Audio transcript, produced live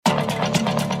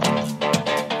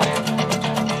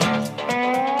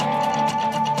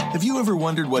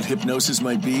wondered what hypnosis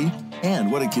might be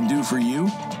and what it can do for you?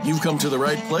 You've come to the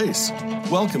right place.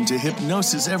 Welcome to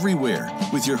Hypnosis Everywhere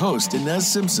with your host, Inez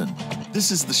Simpson.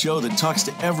 This is the show that talks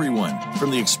to everyone,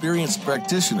 from the experienced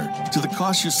practitioner to the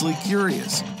cautiously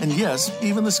curious, and yes,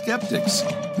 even the skeptics.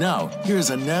 Now,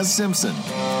 here's Inez Simpson.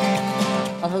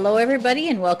 Well, hello, everybody,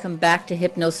 and welcome back to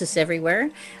Hypnosis Everywhere.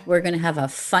 We're going to have a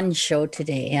fun show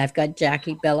today. I've got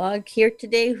Jacquie Balogh here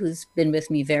today, who's been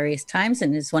with me various times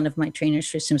and is one of my trainers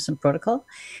for Simpson Protocol.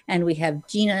 And we have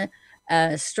Gina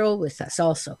Strole with us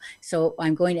also. So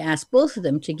I'm going to ask both of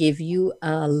them to give you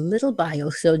a little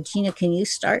bio. So, Gina, can you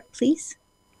start, please?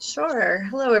 Sure.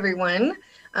 Hello, everyone.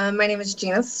 My name is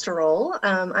Gina Strole.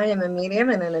 I am a medium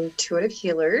and an intuitive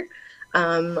healer.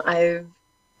 I've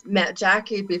met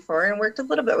Jacquie before and worked a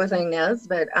little bit with Inez,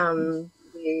 but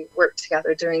we worked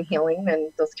together doing healing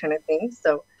and those kind of things.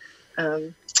 So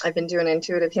I've been doing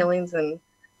intuitive healings and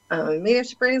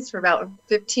mediumship readings for about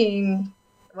 15.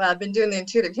 Well, I've been doing the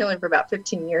intuitive healing for about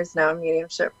 15 years now,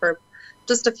 mediumship for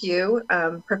just a few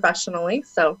professionally.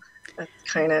 So that's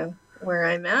kind of where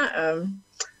I'm at.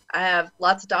 I have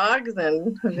lots of dogs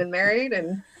and have been married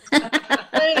and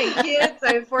kids.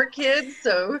 I have 4 kids,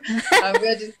 so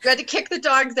we had to kick the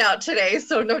dogs out today,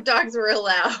 so no dogs were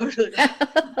allowed.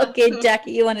 Okay,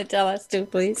 Jacquie, you want to tell us too,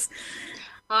 please?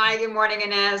 Hi, good morning,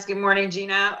 Inez. Good morning,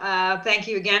 Gina. Thank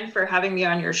you again for having me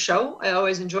on your show. I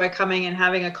always enjoy coming and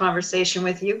having a conversation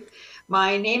with you.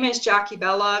 My name is Jacquie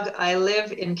Balogh. I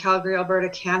live in Calgary, Alberta,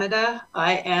 Canada.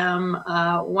 I am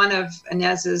one of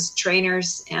Inez's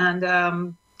trainers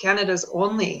and Canada's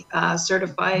only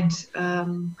certified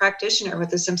practitioner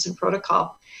with the Simpson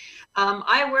Protocol.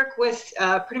 I work with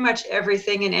pretty much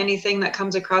everything and anything that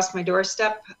comes across my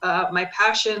doorstep. My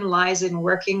passion lies in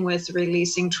working with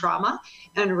releasing trauma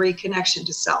and reconnection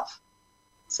to self.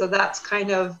 So that's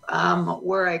kind of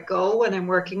where I go when I'm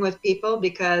working with people,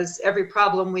 because every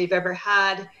problem we've ever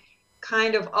had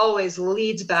kind of always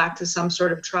leads back to some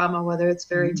sort of trauma, whether it's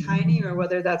very tiny or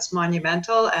whether that's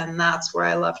monumental. And that's where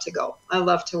I love to go. I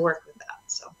love to work with that.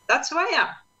 So that's who I am.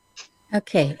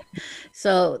 Okay.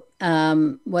 So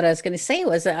what I was going to say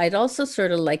was that I'd also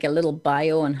sort of like a little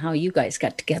bio on how you guys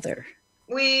got together.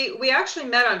 We actually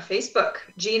met on Facebook.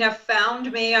 Gina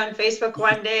found me on Facebook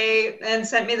one day and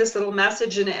sent me this little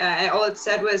message. And all it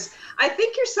said was, I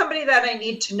think you're somebody that I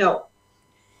need to know.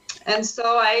 And so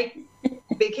I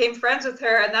became friends with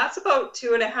her, and that's about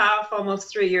 2.5, almost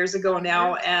 3 years ago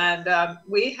now. And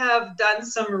we have done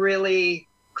some really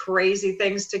crazy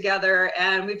things together,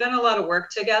 and we've done a lot of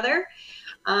work together.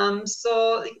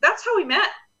 So that's how we met.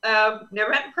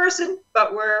 Never met in person,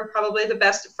 but we're probably the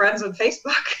best friends on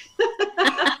Facebook.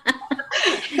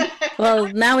 Well,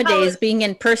 nowadays being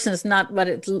in person is not what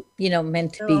it's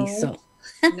meant to be. So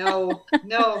no,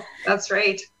 that's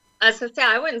right. I was going to say,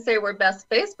 I wouldn't say we're best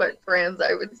Facebook friends.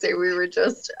 I would say we were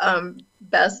just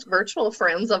best virtual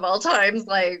friends of all times.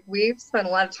 Like, we've spent a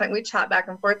lot of time, we chat back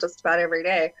and forth just about every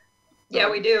day. Yeah,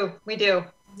 we do.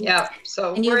 Yeah.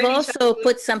 So, and you've also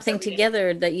put something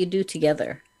together that you do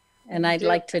together. And I'd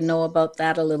like to know about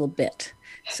that a little bit.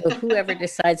 So whoever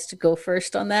decides to go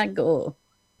first on that, go.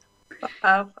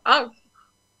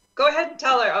 Go ahead and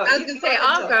tell her. I was going to say,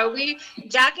 I'll go.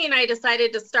 Jacquie and I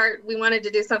decided to start, we wanted to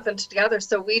do something together.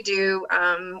 So we do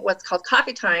what's called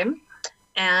coffee time.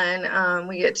 And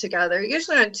we get together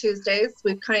usually on Tuesdays.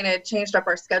 We've kind of changed up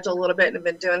our schedule a little bit and have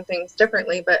been doing things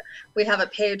differently. But we have a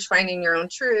page, Finding Your Own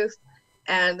Truth.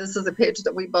 And this is a page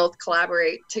that we both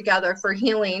collaborate together for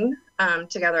healing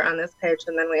together on this page.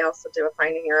 And then we also do a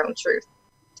Finding Your Own Truth.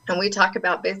 And we talk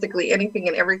about basically anything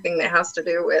and everything that has to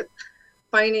do with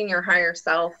finding your higher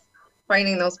self,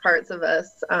 finding those parts of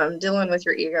us, dealing with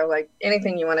your ego, like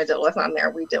anything you want to deal with on there,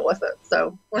 we deal with it.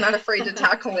 So we're not afraid to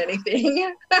tackle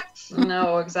anything.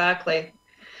 No, exactly.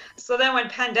 So then when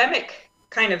pandemic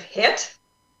kind of hit,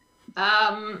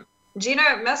 Gina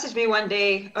messaged me one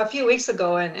day a few weeks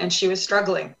ago, and she was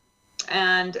struggling.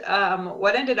 And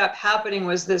what ended up happening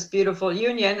was this beautiful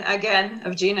union, again,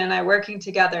 of Gina and I working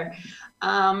together.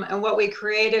 And what we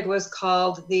created was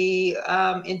called the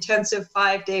Intensive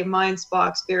 5-Day Mind Spa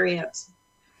Experience.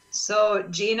 So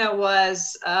Gina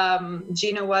was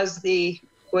the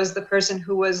person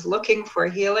who was looking for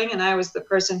healing, and I was the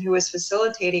person who was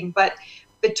facilitating. But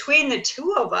between the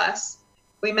two of us,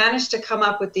 we managed to come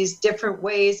up with these different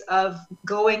ways of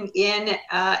going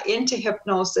into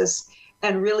hypnosis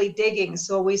and really digging.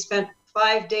 So we spent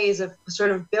 5 days of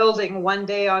sort of building one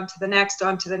day onto the next,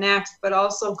 but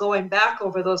also going back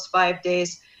over those 5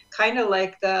 days, kind of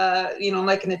like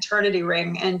like an eternity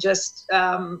ring, and just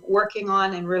working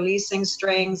on and releasing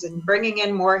strings and bringing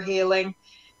in more healing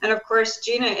And of course,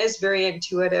 Gina is very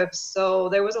intuitive. So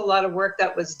there was a lot of work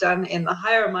that was done in the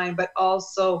higher mind, but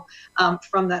also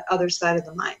from that other side of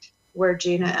the mind, where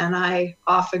Gina and I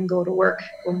often go to work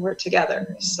when we're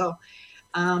together. So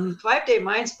 5-day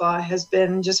Mind Spa has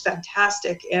been just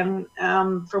fantastic. And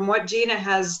from what Gina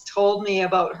has told me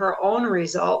about her own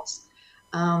results,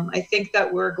 I think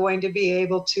that we're going to be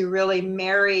able to really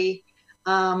marry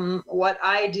what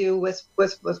I do with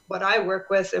what I work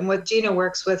with and what Gina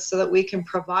works with, so that we can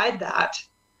provide that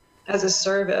as a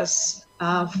service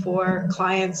for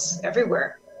clients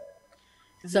everywhere.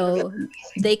 So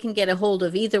they can get a hold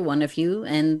of either one of you,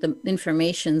 and the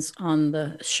information's on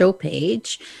the show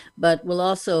page, but we'll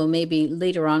also maybe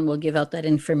later on we'll give out that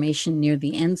information near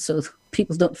the end so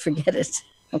people don't forget it.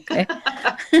 Okay.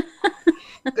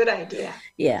 Good idea.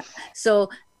 Yeah.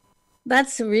 So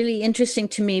that's really interesting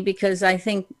to me, because I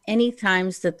think any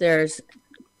times that there's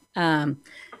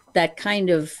that kind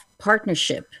of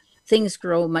partnership, things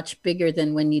grow much bigger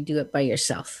than when you do it by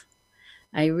yourself.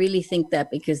 I really think that,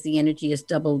 because the energy is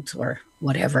doubled or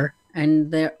whatever,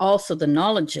 and there also the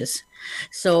knowledges.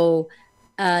 So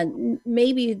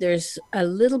maybe there's a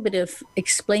little bit of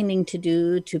explaining to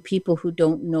do to people who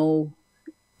don't know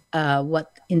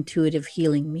what intuitive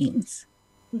healing means.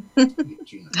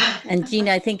 And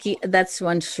Gina, I think that's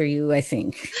one for you, I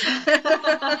think.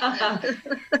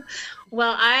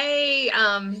 Well,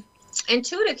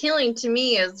 intuitive healing to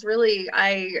me is really,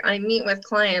 I meet with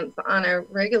clients on a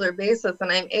regular basis, and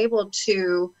I'm able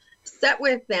to sit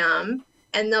with them,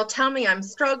 and they'll tell me I'm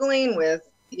struggling with,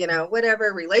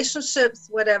 whatever, relationships,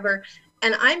 whatever.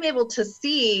 And I'm able to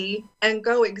see and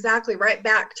go exactly right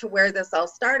back to where this all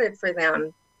started for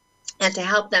them, and to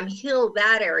help them heal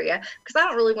that area. Because I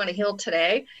don't really want to heal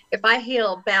today. If I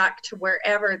heal back to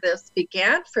wherever this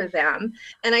began for them,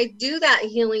 and I do that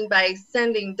healing by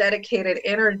sending dedicated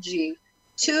energy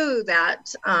to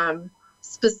that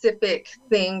specific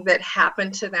thing that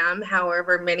happened to them,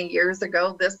 however many years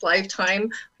ago, this lifetime,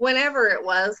 whenever it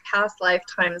was, past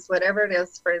lifetimes, whatever it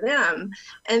is for them.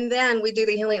 And then we do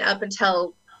the healing up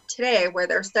until today, where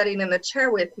they're studying in the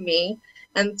chair with me.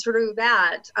 And through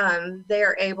that,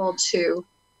 they're able to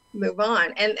move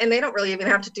on. And they don't really even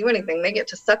have to do anything. They get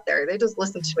to sit there. They just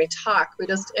listen to me talk. We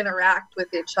just interact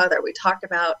with each other. We talk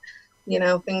about,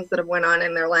 things that have went on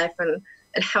in their life and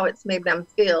how it's made them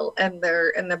feel, and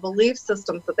the belief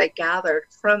systems that they gathered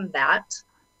from that.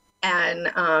 And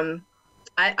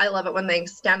I love it when they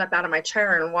stand up out of my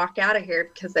chair and walk out of here,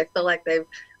 because they feel like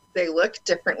they look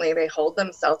differently. They hold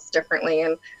themselves differently.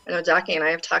 And I know Jacquie and I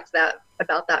have talked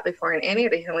about that before in any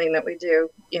of the healing that we do,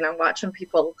 watching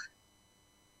people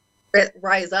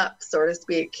rise up, so to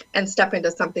speak, and step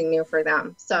into something new for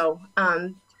them. So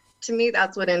to me,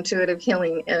 that's what intuitive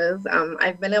healing is.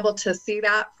 I've been able to see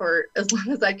that for as long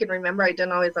as I can remember. I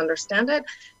didn't always understand it.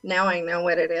 Now I know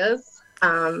what it is.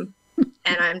 And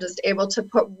I'm just able to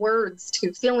put words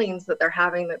to feelings that they're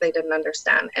having that they didn't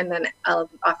understand, and then I'll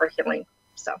offer healing.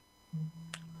 So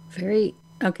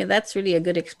okay, that's really a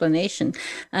good explanation.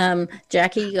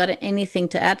 Jacquie, you got anything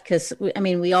to add? Because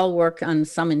we all work on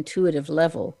some intuitive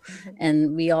level,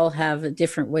 and we all have a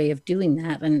different way of doing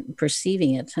that and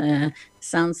perceiving it.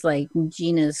 Sounds like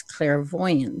Gina's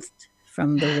clairvoyant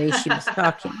from the way she was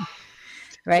talking,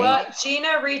 right? Well,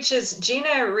 Gina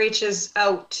reaches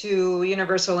out to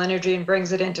universal energy and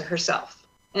brings it into herself,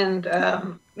 and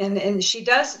she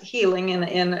does healing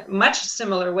in a much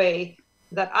similar way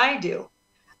that I do.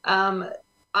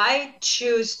 I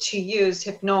choose to use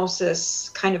hypnosis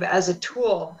kind of as a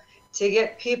tool to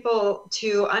get people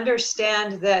to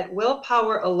understand that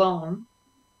willpower alone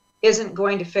isn't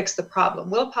going to fix the problem.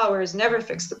 Willpower has never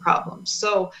fixed the problem.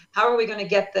 So how are we going to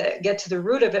get to the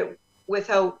root of it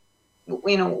without,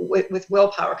 with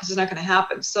willpower? Because it's not going to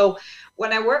happen. So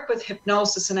when I work with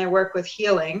hypnosis and I work with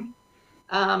healing,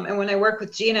 and when I work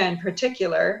with Gina in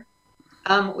particular,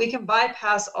 we can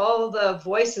bypass all the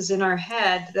voices in our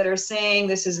head that are saying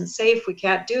this isn't safe, we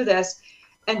can't do this,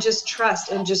 and just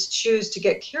trust and just choose to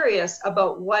get curious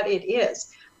about what it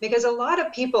is. Because a lot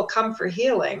of people come for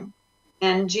healing,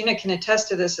 and Gina can attest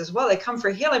to this as well. They come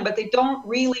for healing, but they don't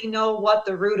really know what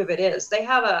the root of it is. They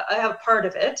have a part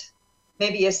of it,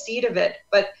 maybe a seed of it,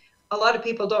 but a lot of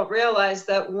people don't realize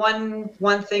that one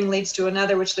thing leads to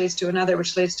another, which leads to another,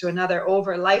 which leads to another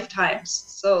over lifetimes.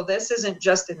 So this isn't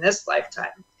just in this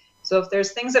lifetime. So if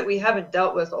there's things that we haven't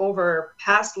dealt with over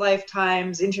past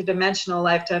lifetimes, interdimensional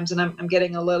lifetimes, and I'm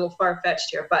getting a little far-fetched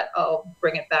here, but I'll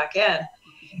bring it back in,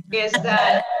 is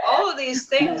that all of these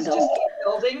things just keep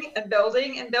building and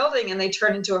building and building, and they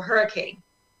turn into a hurricane.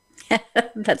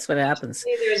 That's what happens.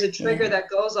 There's a trigger that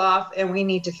goes off, and we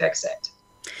need to fix it.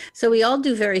 So we all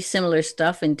do very similar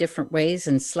stuff in different ways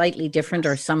and slightly different,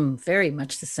 or some very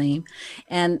much the same.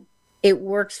 And it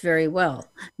works very well.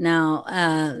 Now,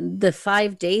 the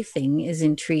 5-day thing is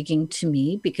intriguing to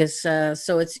me because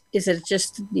is it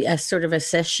just a sort of a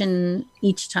session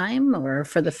each time or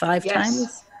for the 5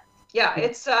 times? Yeah,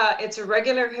 it's a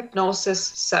regular hypnosis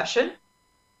session.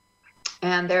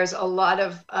 And there's a lot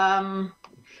of,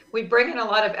 we bring in a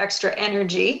lot of extra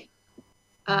energy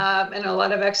and a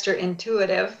lot of extra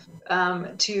intuitive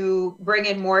to bring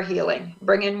in more healing,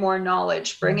 bring in more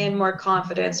knowledge, bring in more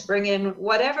confidence, bring in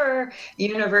whatever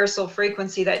universal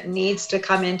frequency that needs to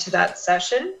come into that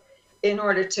session in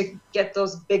order to get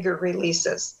those bigger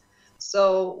releases.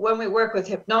 So when we work with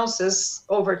hypnosis,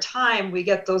 over time, we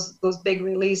get those big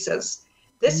releases.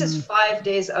 This is 5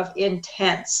 days of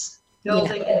intense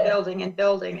building and building and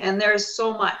building. And there's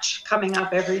so much coming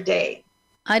up every day.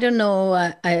 I don't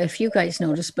know if you guys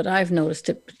noticed, but I've noticed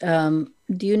it.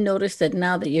 Do you notice that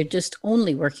now that you're just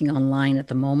only working online at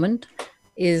the moment,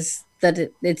 is that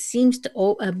it seems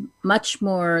to much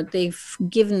more, they've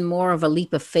given more of a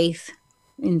leap of faith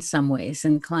in some ways,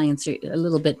 and clients are a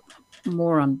little bit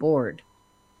more on board.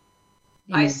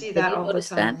 I see that all the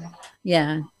time.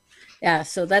 Yeah. Yeah.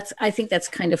 So I think that's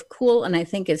kind of cool. And I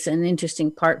think it's an interesting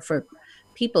part for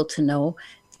people to know.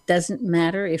 Doesn't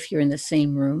matter if you're in the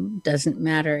same room, doesn't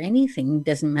matter anything,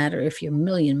 doesn't matter if you're a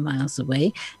million miles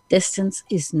away. Distance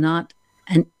is not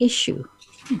an issue.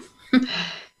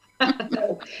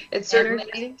 No, it's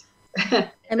certainly.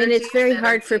 I mean, it's very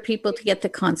hard for people to get the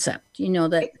concept,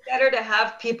 that it's better to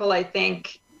have people, I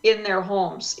think, in their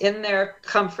homes, in their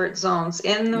comfort zones,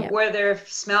 where their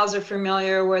smells are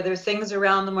familiar, where their things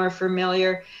around them are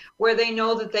familiar, where they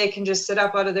know that they can just sit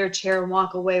up out of their chair and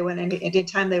walk away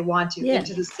anytime they want to,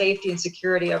 into the safety and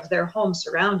security of their home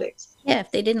surroundings. Yeah,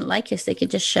 if they didn't like us, they could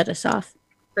just shut us off.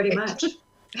 Pretty much.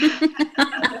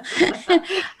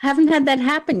 Haven't had that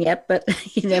happen yet, but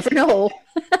you never know.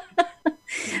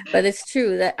 But it's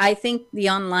true that I think the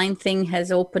online thing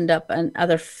has opened up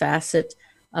another facet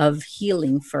of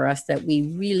healing for us that we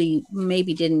really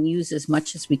maybe didn't use as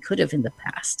much as we could have in the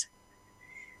past.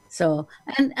 So,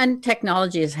 and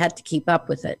technology has had to keep up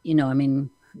with it. I mean,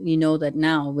 that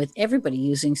now with everybody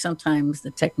using, sometimes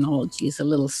the technology is a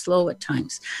little slow at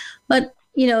times, but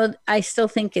I still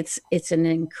think it's an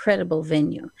incredible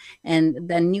venue. And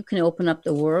then you can open up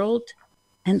the world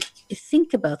and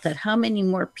think about that, how many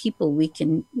more people we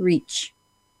can reach.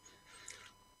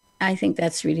 I think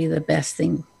that's really the best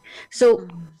thing. So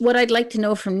what I'd like to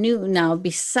know from you now,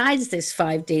 besides this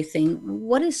 5-day thing,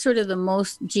 what is sort of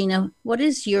Gina, what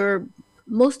is your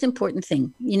most important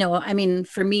thing? I mean,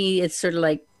 for me, it's sort of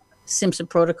like Simpson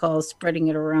protocol, spreading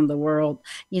it around the world,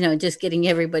 just getting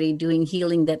everybody doing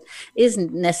healing that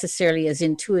isn't necessarily as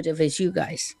intuitive as you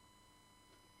guys.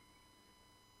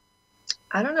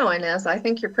 I don't know, Inez. I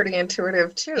think you're pretty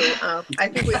intuitive too. I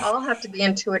think we all have to be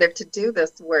intuitive to do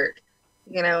this work.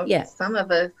 Some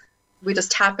of us, we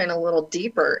just tap in a little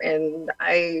deeper. And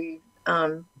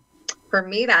for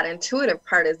me, that intuitive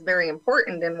part is very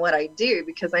important in what I do,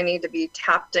 because I need to be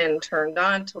tapped in, turned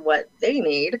on to what they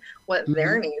need, what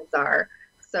their needs are.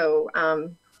 So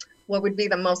what would be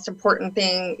the most important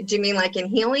thing? Do you mean like in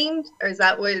healing, or is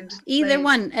that what? Either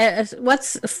one.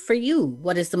 What's for you?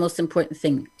 What is the most important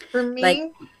thing? For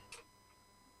me,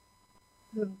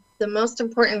 the most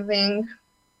important thing,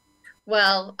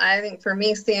 well, I think for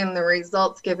me, seeing the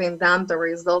results, giving them the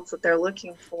results that they're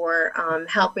looking for,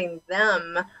 helping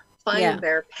them find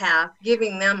their path,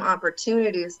 giving them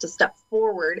opportunities to step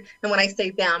forward. And when I say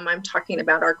them, I'm talking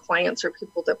about our clients or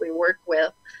people that we work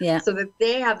with, so that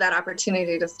they have that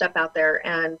opportunity to step out there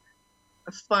and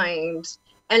find,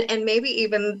 and maybe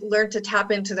even learn to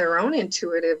tap into their own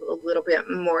intuitive a little bit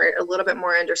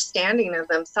more understanding of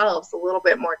themselves, a little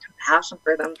bit more compassion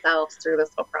for themselves through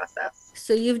this whole process.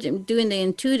 So you've been doing the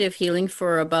intuitive healing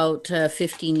for about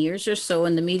 15 years or so,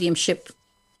 and the mediumship,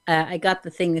 I got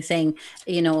the thing saying,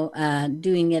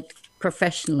 doing it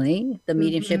professionally. The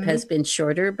mediumship has been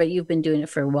shorter, but you've been doing it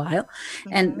for a while.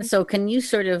 And so can you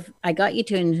I got you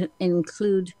to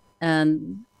include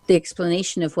the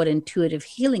explanation of what intuitive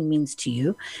healing means to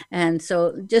you. And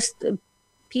so just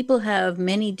people have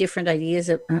many different ideas,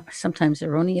 sometimes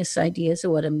erroneous ideas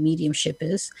of what a mediumship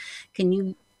is. Can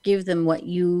you give them what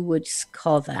you would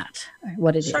call that,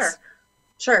 what it is?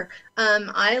 Sure.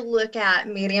 I look at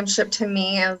mediumship, to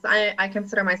me, as I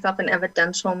consider myself an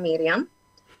evidential medium.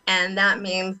 And that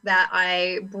means that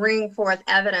I bring forth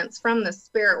evidence from the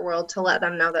spirit world to let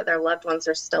them know that their loved ones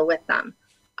are still with them.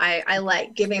 I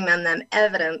like giving them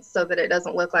evidence so that it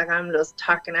doesn't look like I'm just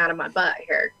talking out of my butt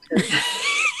here.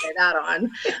 say that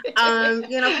on.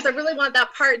 Because I really want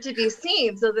that part to be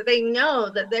seen so that they know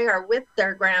that they are with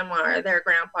their grandma or their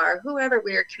grandpa or whoever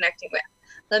we are connecting with.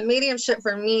 The mediumship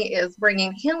for me is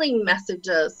bringing healing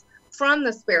messages from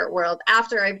the spirit world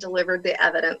after I've delivered the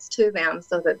evidence to them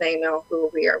so that they know who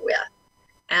we are with.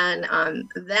 And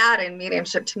that in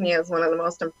mediumship to me is one of the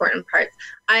most important parts.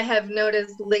 I have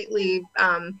noticed lately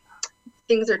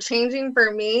things are changing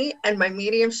for me, and my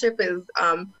mediumship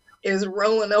is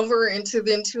rolling over into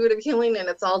the intuitive healing, and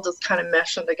it's all just kind of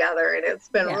meshing together. And it's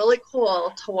been really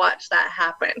cool to watch that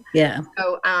happen. Yeah.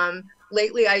 So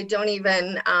lately I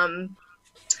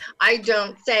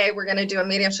don't say we're going to do a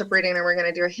mediumship reading or we're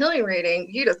going to do a healing reading.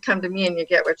 You just come to me and you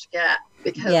get what you get,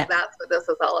 because that's what this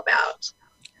is all about.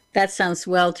 That sounds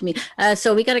well to me.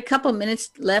 So we got a couple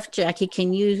minutes left, Jackie.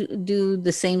 Can you do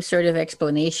the same sort of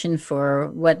explanation for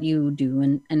what you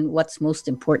do and what's most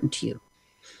important to you?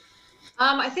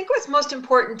 I think what's most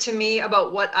important to me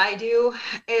about what I do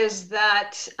is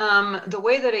that the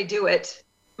way that I do it,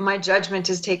 my judgment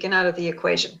is taken out of the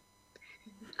equation.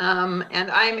 And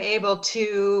I'm able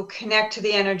to connect to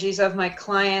the energies of my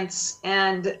clients,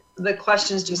 and the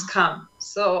questions just come.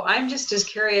 So I'm just as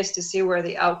curious to see where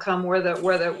the outcome, where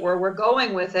we're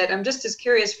going with it. I'm just as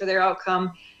curious for their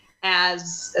outcome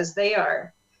as they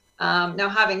are. Now,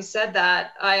 having said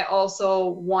that, I also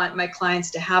want my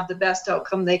clients to have the best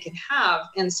outcome they can have.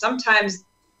 And sometimes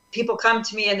people come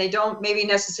to me and they don't maybe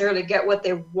necessarily get what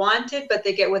they wanted, but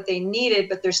they get what they needed,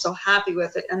 but they're still happy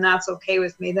with it. And that's okay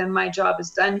with me. Then my job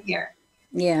is done here.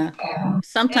 Yeah.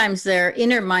 Sometimes their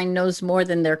inner mind knows more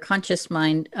than their conscious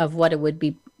mind of what it would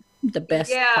be the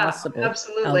best possible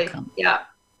outcome.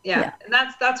 Yeah. And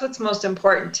that's what's most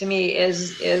important to me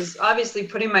is obviously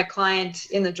putting my client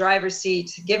in the driver's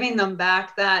seat, giving them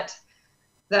back that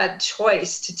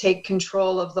choice to take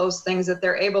control of those things that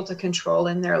they're able to control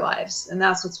in their lives. And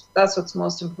that's what's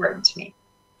most important to me.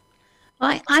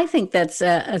 I think that's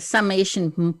a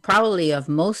summation probably of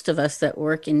most of us that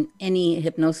work in any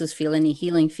hypnosis field, any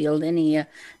healing field, any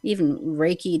even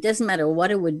Reiki. It doesn't matter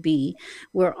what it would be.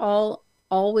 We're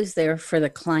always there for the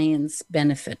client's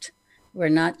benefit. We're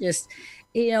not just,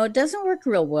 it doesn't work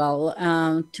real well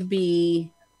to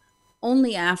be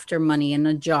only after money in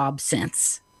a job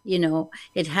sense.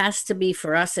 It has to be,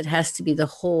 for us, it has to be the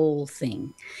whole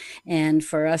thing. And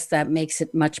for us, that makes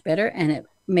it much better, and it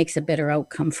makes a better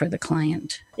outcome for the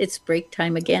client. It's break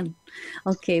time again.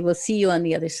 Okay, we'll see you on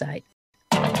the other side.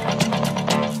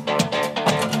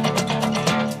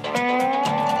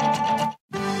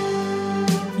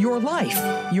 Your life,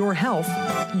 your health,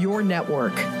 your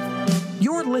network.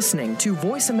 You're listening to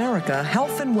Voice America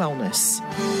Health and Wellness.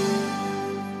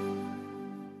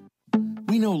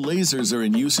 We know lasers are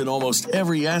in use in almost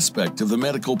every aspect of the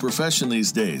medical profession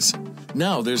these days.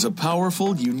 Now there's a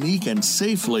powerful, unique, and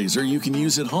safe laser you can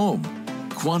use at home.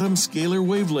 Quantum scalar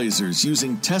wave lasers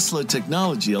using Tesla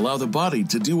technology allow the body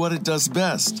to do what it does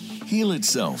best, heal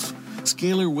itself.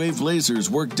 Scalar wave lasers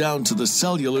work down to the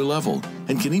cellular level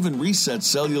and can even reset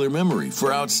cellular memory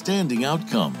for outstanding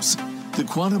outcomes. The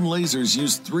quantum lasers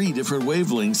use 3 different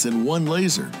wavelengths in one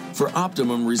laser for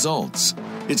optimum results.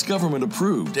 It's government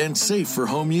approved and safe for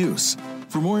home use.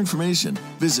 For more information,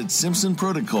 visit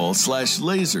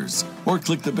simpsonprotocol/lasers or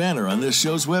click the banner on this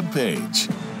show's webpage.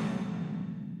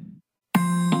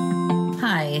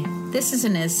 Hi, this is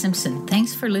Inez Simpson.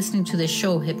 Thanks for listening to the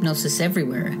show Hypnosis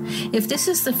Everywhere. If this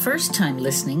is the first time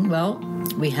listening, well,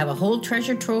 we have a whole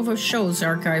treasure trove of shows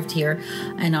archived here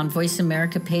and on Voice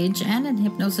America page and on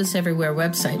Hypnosis Everywhere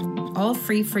website, all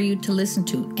free for you to listen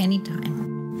to anytime.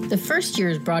 The first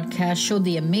year's broadcast showed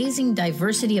the amazing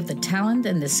diversity of the talent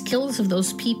and the skills of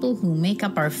those people who make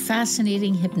up our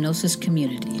fascinating hypnosis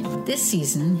community. This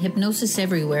season, Hypnosis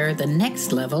Everywhere, the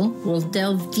next level, will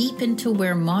delve deep into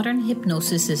where modern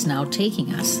hypnosis is now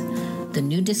taking us. The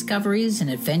new discoveries and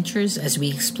adventures as we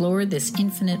explore this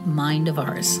infinite mind of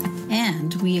ours.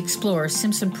 And we explore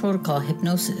Simpson Protocol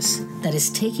hypnosis that is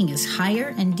taking us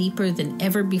higher and deeper than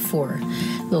ever before.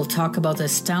 We'll talk about the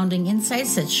astounding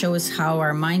insights that show us how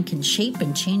our mind can shape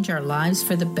and change our lives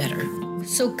for the better.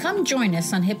 So come join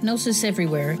us on Hypnosis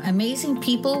Everywhere, amazing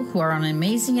people who are on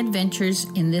amazing adventures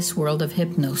in this world of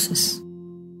hypnosis.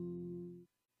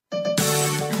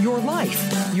 Your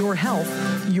life, your health,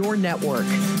 your network.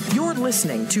 You're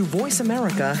listening to Voice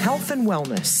America Health and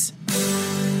Wellness.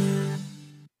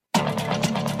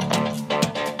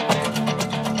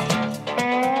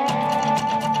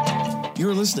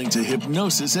 You're listening to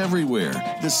Hypnosis Everywhere,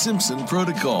 the Simpson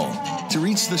Protocol. To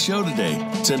reach the show today,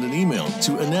 send an email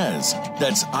to Inez,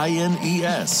 that's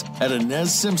INES, at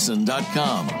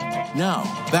InezSimpson.com. Now,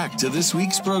 back to this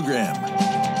week's program.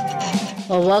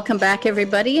 Well, welcome back,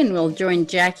 everybody, and we'll join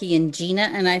Jackie and Gina.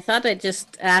 And I thought I'd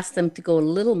just ask them to go a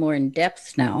little more in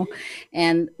depth now.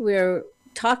 And we're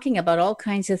talking about all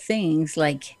kinds of things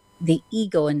like the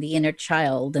ego and the inner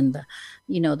child and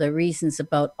the reasons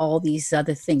about all these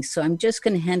other things. So I'm just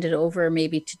going to hand it over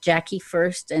maybe to Jackie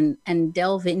first and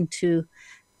delve into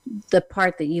the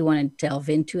part that you want to delve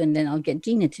into, and then I'll get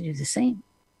Gina to do the same.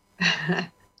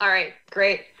 All right,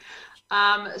 great.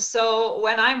 So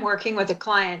when I'm working with a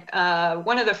client,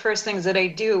 one of the first things that I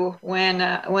do when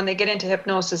they get into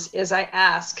hypnosis is I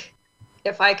ask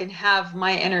if I can have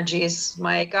my energies,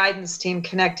 my guidance team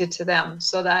connected to them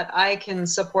so that I can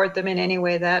support them in any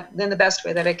way in the best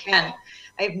way that I can.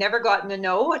 I've never gotten a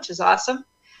no, which is awesome.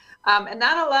 And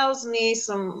that allows me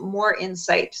some more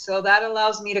insight. So that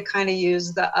allows me to kind of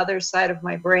use the other side of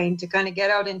my brain to kind of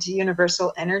get out into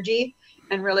universal energy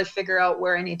and really figure out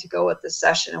where I need to go with this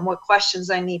session and what questions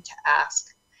I need to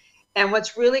ask. And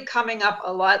what's really coming up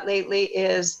a lot lately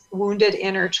is wounded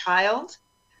inner child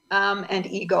and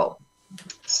ego.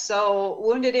 So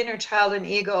wounded inner child and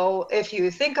ego, if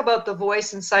you think about the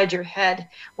voice inside your head,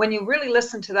 when you really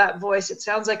listen to that voice, it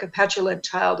sounds like a petulant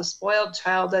child, a spoiled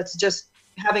child that's just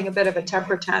having a bit of a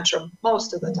temper tantrum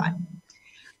most of the time.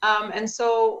 And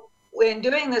so when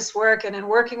doing this work and in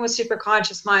working with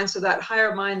superconscious mind, so that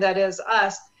higher mind that is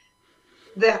us,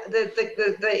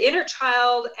 the inner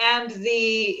child and the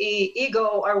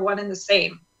ego are one and the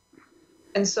same.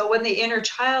 And so when the inner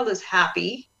child is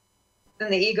happy,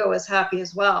 then the ego is happy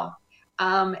as well.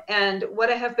 And what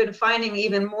I have been finding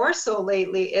even more so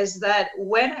lately is that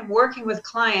when I'm working with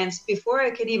clients, before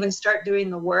I can even start doing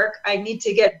the work, I need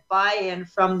to get buy-in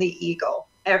from the ego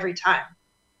every time.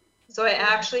 So I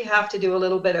actually have to do a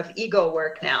little bit of ego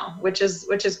work now, which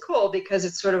is cool because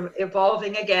it's sort of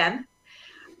evolving again.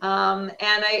 And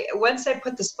once I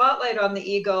put the spotlight on the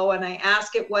ego and I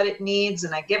ask it what it needs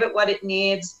and I give it what it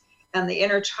needs, and the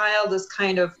inner child is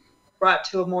kind of brought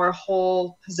to a more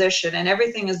whole position and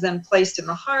everything is then placed in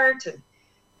the heart. And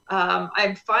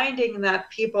I'm finding that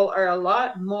people are a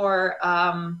lot more,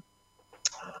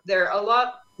 they're a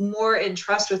lot more in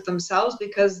trust with themselves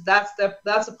because that's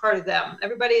a part of them.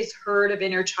 Everybody's heard of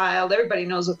inner child. Everybody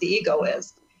knows what the ego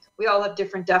is. We all have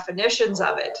different definitions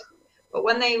of it. But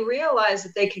when they realize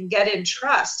that they can get in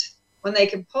trust, when they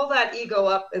can pull that ego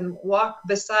up and walk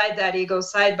beside that ego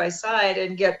side by side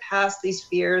and get past these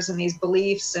fears and these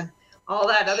beliefs and all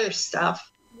that other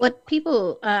stuff. What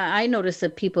people, I notice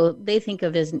that people, they think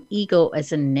of as an ego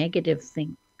as a negative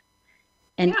thing.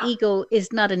 And ego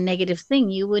is not a negative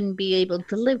thing. You wouldn't be able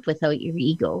to live without your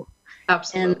ego.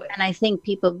 Absolutely. And I think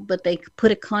people, but they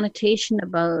put a connotation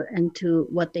into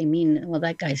what they mean. Well,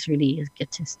 that guy's really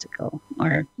gets his to go.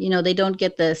 Or, they don't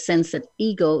get the sense that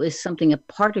ego is something, a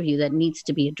part of you that needs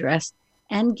to be addressed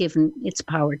and given its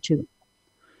power too.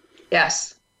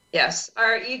 Yes.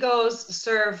 Our egos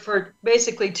serve for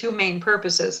basically two main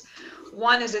purposes.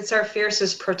 One is it's our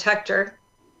fiercest protector.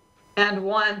 And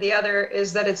the other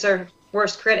is that it's our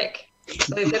worst critic.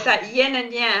 So you've got that yin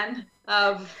and yang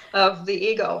of the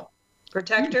ego.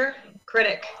 Protector,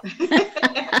 critic.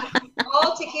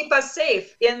 All to keep us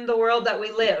safe in the world that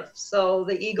we live. So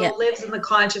the ego lives in the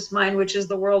conscious mind, which is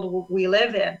the world we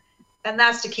live in. And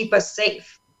that's to keep us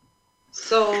safe.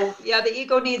 So, the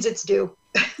ego needs its due.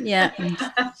 Yeah.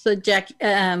 So,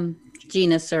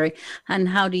 Gina, sorry. And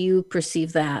how do you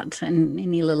perceive that? And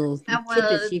any little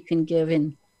tidbits you can give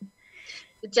in?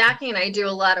 Jackie and I do a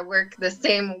lot of work the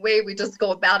same way. We just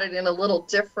go about it in a little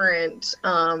different.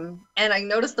 And I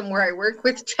notice the more I work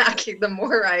with Jackie, the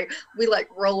more we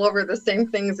roll over the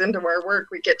same things into our work.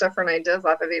 We get different ideas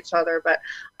off of each other. But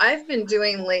I've been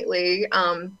doing lately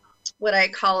what I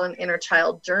call an inner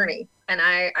child journey. And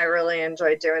I really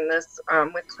enjoy doing this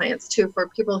with clients too, for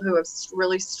people who have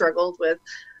really struggled with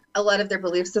a lot of their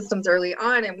belief systems early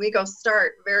on. And we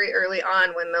start very early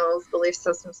on when those belief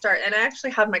systems start. And I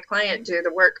actually have my client do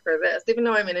the work for this. Even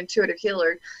though I'm an intuitive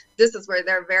healer, this is where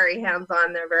they're very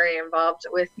hands-on. They're very involved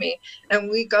with me. And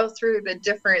we go through the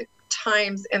different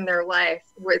times in their life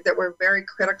that were very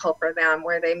critical for them,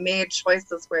 where they made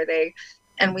choices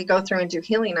and we go through and do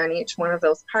healing on each one of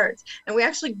those parts. And we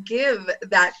actually give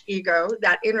that ego,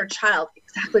 that inner child,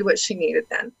 exactly what she needed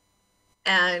then.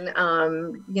 And,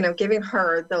 giving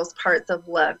her those parts of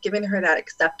love, giving her that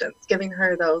acceptance, giving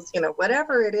her those,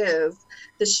 whatever it is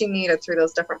that she needed through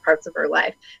those different parts of her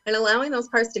life, and allowing those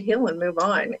parts to heal and move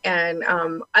on. And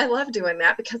I love doing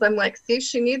that because I'm like, see,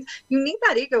 you need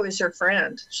that ego as your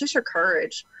friend. She's your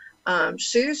courage.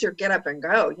 shoes, your get up and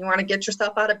go. You want to get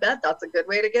yourself out of bed, that's a good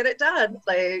way to get it done.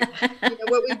 Like,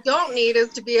 what we don't need is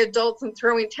to be adults and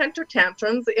throwing temper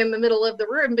tantrums in the middle of the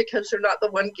room because you're not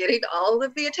the one getting all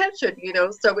of the attention,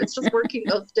 So it's just working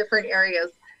those different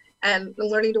areas and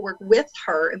learning to work with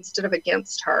her instead of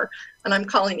against her. And I'm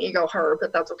calling ego her,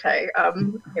 but that's okay.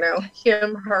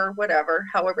 Him, her, whatever,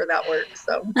 however that works.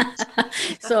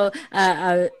 So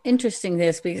interesting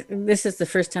because this is the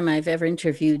first time I've ever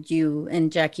interviewed you,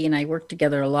 and Jackie and I work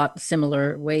together a lot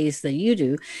similar ways that you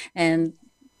do. And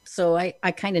so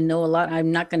I kind of know a lot.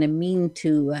 I'm not going to mean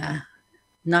to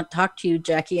not talk to you,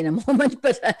 Jackie, in a moment,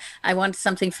 but I want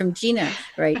something from Gina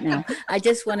right now. I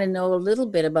just want to know a little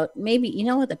bit about maybe,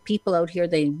 the people out here,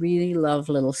 they really love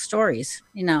little stories.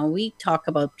 We talk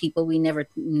about people, we never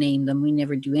name them, we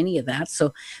never do any of that.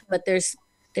 So, but there's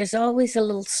always a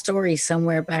little story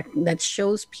somewhere back that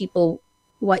shows people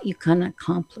what you can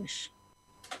accomplish.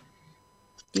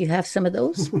 Do you have some of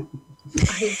those?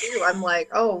 I do. I'm like,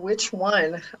 oh, which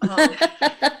one?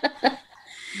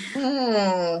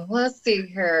 Let's see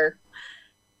here.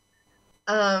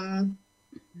 Okay.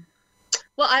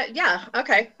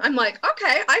 I'm like,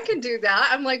 okay, I can do that.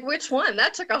 I'm like, which one?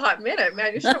 That took a hot minute,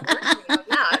 man. You should have worked on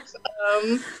that.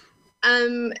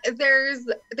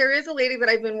 There is a lady that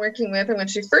I've been working with,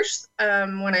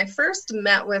 and when I first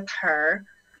met with her,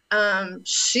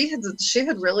 she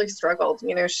had really struggled.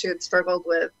 She had struggled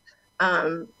with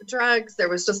drugs. There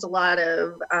was just a lot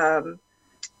of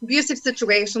abusive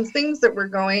situations, things that were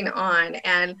going on.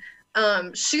 And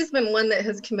she's been one that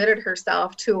has committed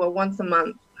herself to a once a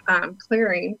month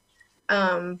clearing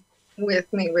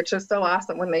with me, which is so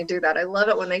awesome when they do that. I love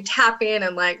it when they tap in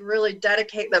and like really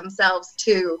dedicate themselves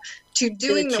to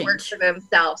doing the work for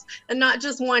themselves, and not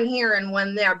just one here and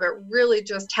one there, but really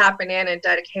just tapping in and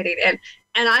dedicating. And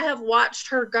I have watched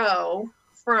her go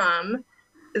from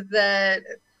the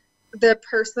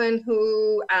person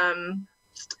who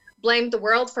blamed the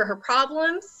world for her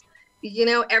problems.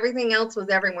 Everything else was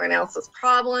everyone else's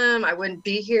problem. I wouldn't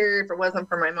be here if it wasn't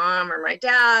for my mom or my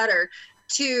dad. Or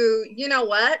to,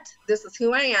 what? This is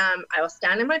who I am. I will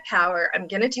stand in my power. I'm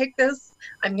going to take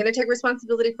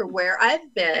responsibility for where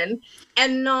I've been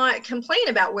and not complain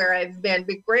about where I've been.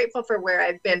 Be grateful for where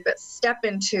I've been, but step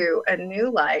into a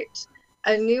new light,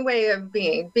 a new way of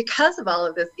being, because of all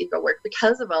of this ego work,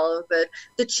 because of all of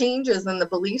the changes and the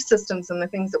belief systems and the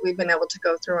things that we've been able to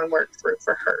go through and work through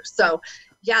for her. So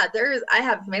yeah, I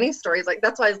have many stories. Like,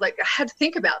 that's why I was like, I had to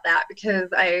think about that, because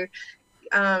I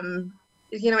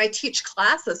teach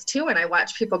classes too, and I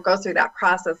watch people go through that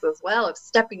process as well of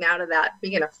stepping out of that,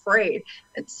 being afraid,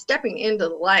 and stepping into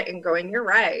the light and going, you're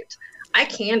right. I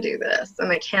can do this,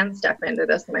 and I can step into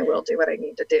this, and I will do what I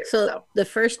need to do. So the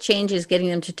first change is getting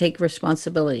them to take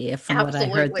responsibility, from Absolutely.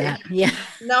 What I heard that. Yeah.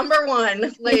 Number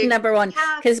one. Number one.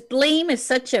 Because blame is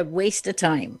such a waste of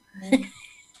time.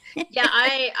 Yeah,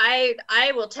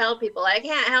 I will tell people I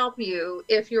can't help you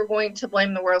if you're going to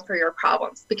blame the world for your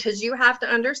problems, because you have to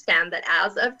understand that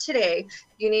as of today,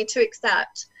 you need to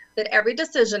accept that every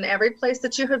decision, every place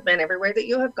that you have been, everywhere that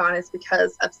you have gone is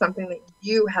because of something that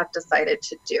you have decided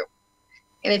to do.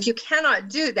 And if you cannot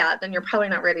do that, then you're probably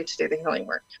not ready to do the healing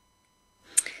work.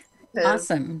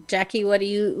 Awesome. Jackie, what do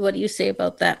you say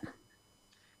about that?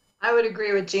 I would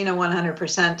agree with Gina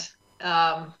 100%.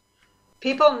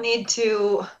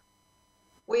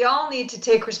 We all need to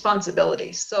take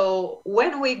responsibility. So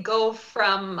when we go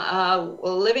from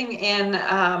living in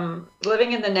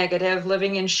the negative,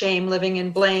 living in shame, living in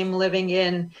blame, living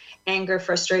in anger,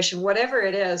 frustration, whatever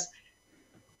it is,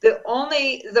 the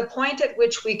point at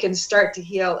which we can start to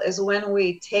heal is when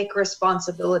we take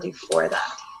responsibility for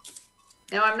that.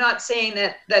 Now, I'm not saying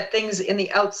that things in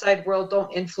the outside world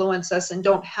don't influence us and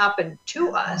don't happen to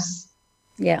us.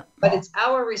 Yeah. But it's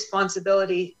our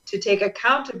responsibility to take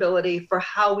accountability for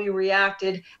how we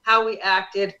reacted, how we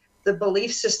acted, the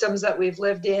belief systems that we've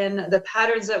lived in, the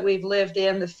patterns that we've lived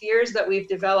in, the fears that we've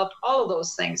developed, all of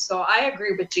those things. So I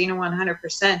agree with Gina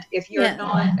 100%. If you're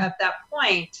not at that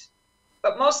point,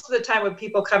 but most of the time when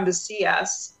people come to see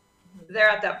us, they're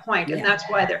at that point, and that's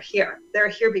why they're here. They're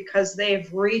here because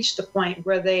they've reached the point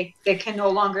where they can no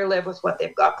longer live with what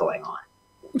they've got going on.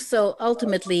 So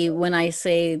ultimately, when I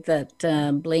say that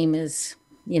blame is,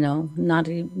 not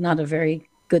a very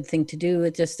good thing to do,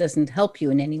 it just doesn't help you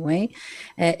in any way.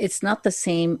 It's not the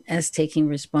same as taking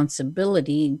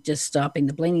responsibility, just stopping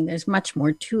the blaming. There's much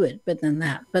more to it, but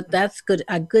that's good.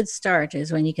 A good start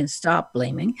is when you can stop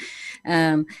blaming,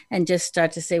 and just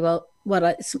start to say, well,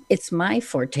 it's my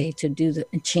forte to do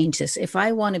change this. If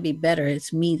I want to be better,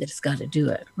 it's me that's got to do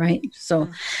it, right? So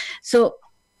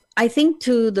I think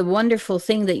too, the wonderful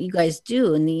thing that you guys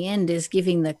do in the end is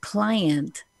giving the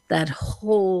client that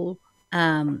whole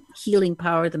healing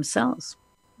power themselves.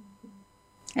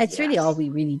 It's really all we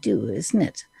really do, isn't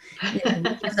it? We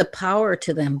give the power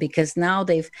to them because now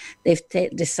they've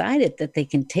decided that they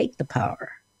can take the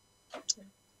power,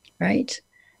 right?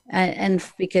 And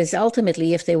because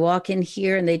ultimately, if they walk in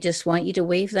here and they just want you to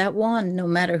wave that wand, no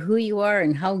matter who you are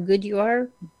and how good you are,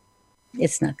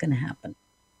 it's not going to happen.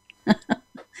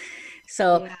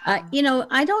 So,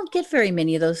 I don't get very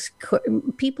many of those.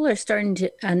 People are starting to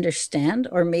understand,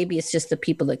 or maybe it's just the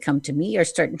people that come to me are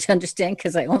starting to understand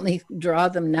because I only draw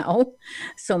them now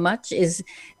so much, is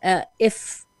I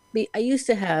used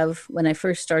to have, when I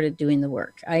first started doing the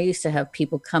work, I used to have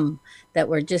people come that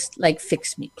were just like,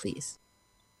 fix me, please.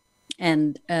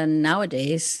 And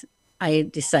nowadays, I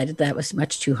decided that was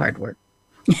much too hard work.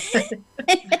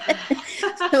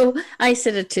 So I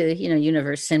said it to,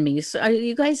 universe, send me. So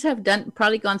you guys have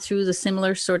probably gone through the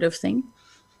similar sort of thing?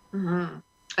 Mm-hmm.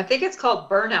 I think it's called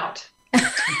burnout.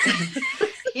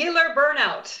 Healer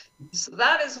burnout. So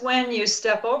that is when you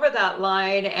step over that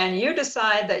line and you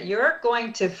decide that you're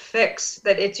going to fix,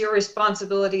 that it's your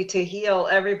responsibility to heal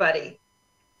everybody.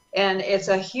 And it's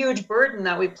a huge burden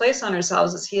that we place on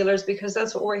ourselves as healers because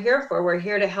that's what we're here for. We're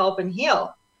here to help and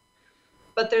heal.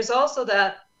 But there's also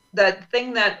that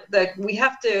thing that we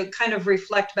have to kind of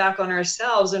reflect back on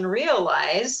ourselves and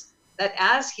realize that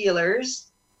as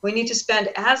healers, we need to spend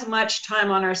as much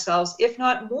time on ourselves, if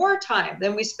not more time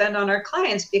than we spend on our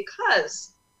clients,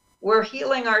 because we're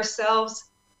healing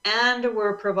ourselves and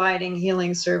we're providing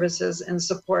healing services and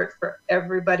support for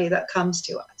everybody that comes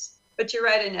to us. But you're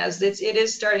right, Inez, it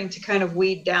is starting to kind of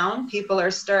weed down. People are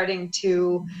starting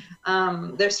to,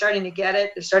 they're starting to get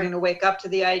it. They're starting to wake up to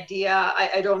the idea.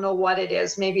 I don't know what it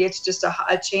is. Maybe it's just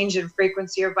a change in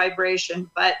frequency or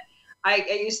vibration, but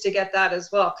I used to get that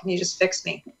as well. Can you just fix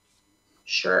me?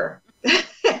 Sure.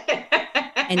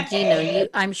 And Gina,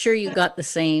 I'm sure you got the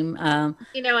same.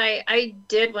 I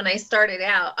did when I started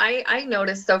out. I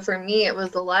noticed, so for me, it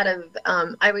was a lot of,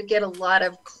 I would get a lot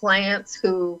of clients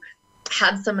who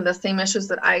had some of the same issues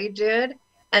that I did.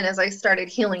 And as I started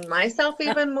healing myself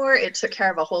even more, it took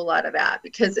care of a whole lot of that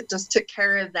because it just took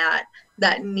care of that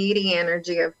needy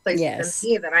energy of places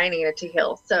in me that I needed to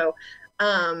heal. So,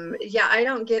 I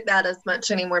don't get that as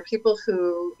much anymore. People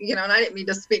who, and I didn't mean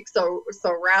to speak so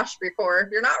rash before,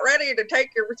 you're not ready to take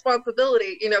your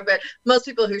responsibility, but most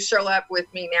people who show up with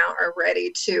me now are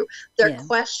ready to, they're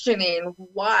questioning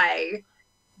why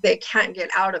they can't get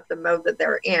out of the mode that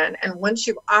they're in. And once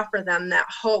you offer them that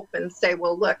hope and say,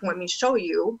 well, look, let me show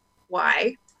you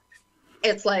why,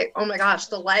 it's like, oh my gosh,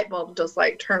 the light bulb just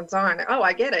like turns on. Oh,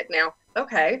 I get it now.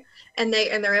 Okay. And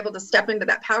they're able to step into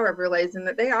that power of realizing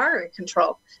that they are in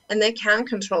control and they can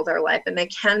control their life and they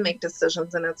can make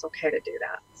decisions, and it's okay to do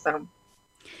that. So.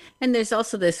 And there's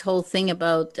also this whole thing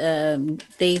about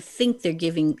they think they're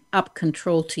giving up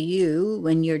control to you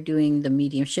when you're doing the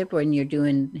mediumship, when you're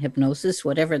doing hypnosis,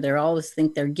 whatever. They always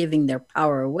think they're giving their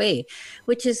power away,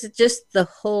 which is just the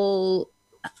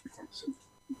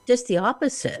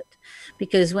opposite.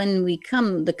 Because when we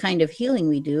come, the kind of healing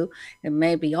we do, it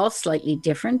may be all slightly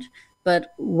different,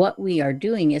 but what we are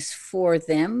doing is for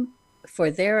them, for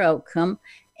their outcome,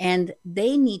 and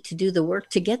they need to do the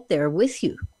work to get there with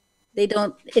you.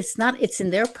 It's in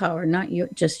their power, not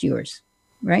just yours.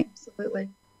 Right? Absolutely.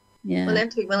 Yeah. Well, they have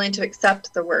to be willing to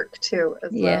accept the work too,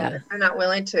 as well. If they're not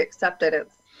willing to accept it,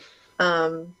 it's,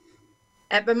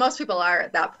 but most people are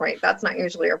at that point. That's not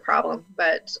usually a problem,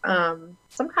 but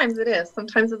sometimes it is.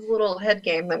 Sometimes it's a little head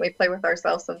game that we play with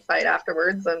ourselves and fight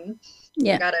afterwards, and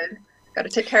you gotta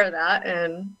take care of that.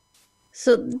 And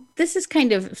so this is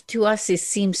kind of, to us, it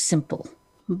seems simple.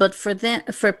 But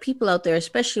for people out there,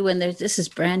 especially when this is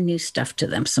brand new stuff to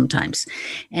them sometimes,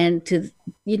 and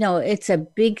it's a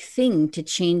big thing to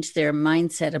change their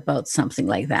mindset about something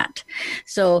like that.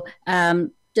 So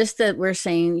just that we're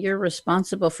saying you're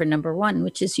responsible for number one,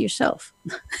 which is yourself.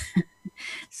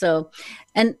 So,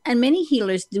 and many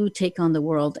healers do take on the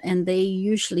world, and they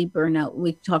usually burn out.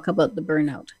 We talk about the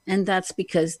burnout, and that's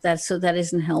because that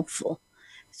isn't helpful.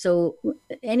 So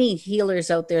any healers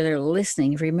out there that are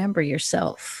listening, remember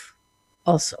yourself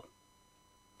also.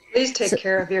 Please take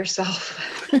care of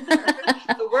yourself.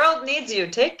 The world needs you.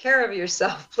 Take care of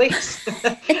yourself, please.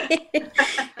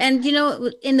 And,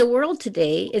 in the world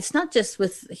today, it's not just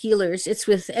with healers, it's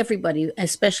with everybody,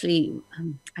 especially,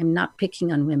 I'm not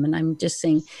picking on women. I'm just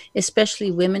saying,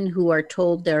 especially women who are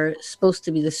told they're supposed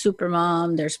to be the super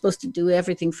mom, they're supposed to do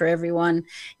everything for everyone,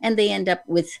 and they end up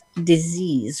with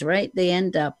disease, right? They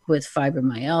end up with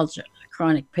fibromyalgia,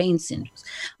 chronic pain syndromes,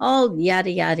 all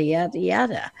yada, yada, yada,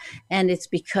 yada. And it's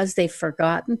because they've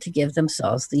forgotten to give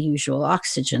themselves the usual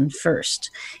oxygen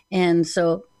first. And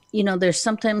so there's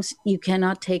sometimes you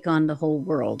cannot take on the whole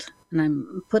world. And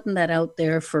I'm putting that out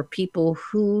there for people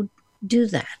who do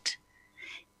that.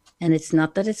 And it's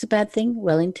not that it's a bad thing,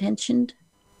 well-intentioned,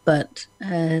 but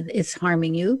it's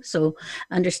harming you. So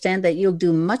understand that you'll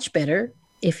do much better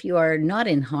if you are not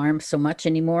in harm so much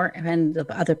anymore, and the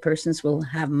other persons will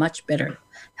have much better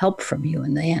help from you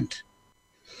in the end.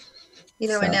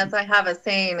 And as I have a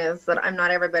saying is that I'm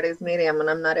not everybody's medium and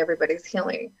I'm not everybody's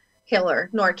healer,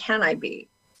 nor can I be.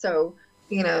 So,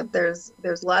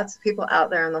 there's lots of people out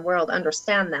there in the world,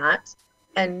 understand that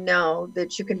and know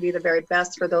that you can be the very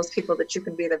best for those people that you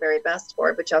can be the very best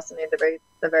for, but you also need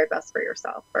the very best for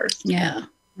yourself first. Yeah,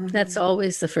 that's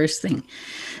always the first thing.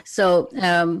 So,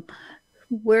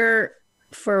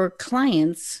 for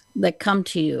clients that come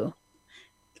to you,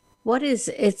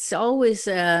 it's always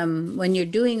when you're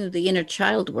doing the inner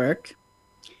child work,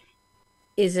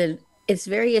 it's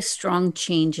very a strong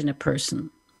change in a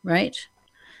person, right?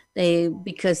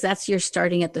 Because that's you're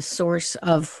starting at the source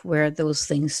of where those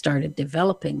things started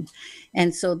developing.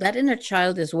 And so that inner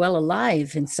child is well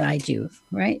alive inside you,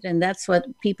 right? And that's what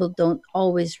people don't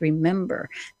always remember.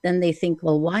 Then they think,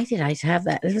 well, why did I have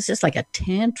that? It was just like a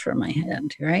tantrum I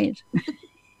had, right?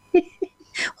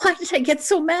 Why did I get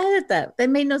so mad at that? That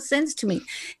made no sense to me.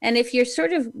 And if you're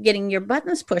sort of getting your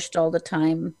buttons pushed all the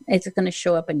time, it's going to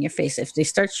show up in your face. If they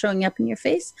start showing up in your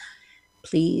face,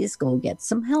 please go get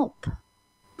some help.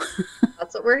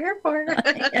 That's what we're here for.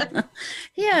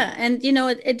 Yeah. And,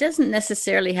 it doesn't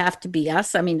necessarily have to be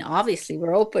us. I mean, obviously,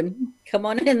 we're open. Come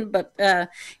on in. But,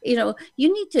 you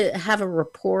need to have a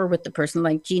rapport with the person.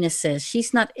 Like Gina says,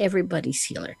 she's not everybody's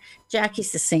healer.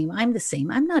 Jackie's the same. I'm the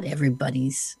same. I'm not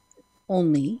everybody's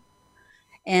only.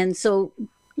 And so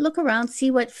look around,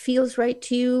 see what feels right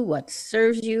to you, what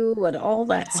serves you, what all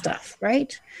that stuff,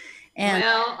 right? And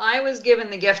well, I was given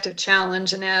the gift of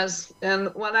challenge, and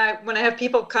when I have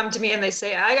people come to me and they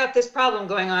say, I got this problem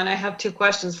going on, I have 2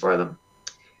 questions for them.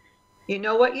 You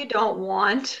know what you don't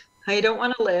want, how you don't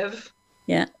want to live.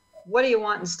 Yeah. What do you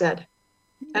want instead?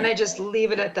 And I just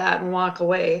leave it at that and walk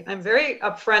away. I'm very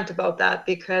upfront about that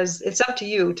because it's up to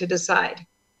you to decide.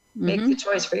 Make the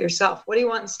choice for yourself. What do you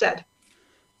want instead?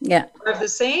 Yeah. More of the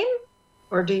same,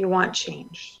 or do you want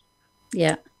change?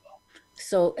 Yeah.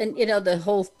 So, and the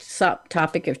whole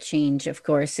topic of change, of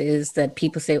course, is that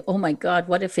people say, oh my God,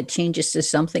 what if it changes to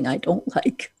something I don't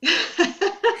like?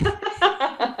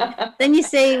 Then you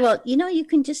say, well, you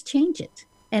can just change it.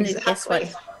 And exactly. Guess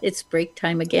what? It's break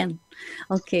time again.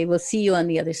 Okay, we'll see you on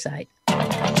the other side.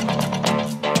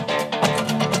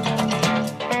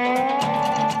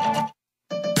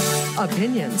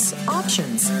 Opinions,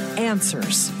 options,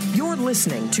 answers. You're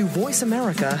listening to Voice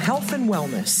America Health and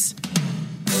Wellness.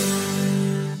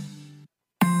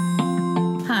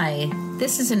 Hi,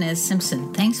 this is Inez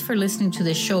Simpson. Thanks for listening to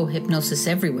the show Hypnosis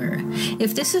Everywhere.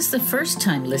 If this is the first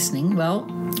time listening, well,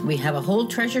 we have a whole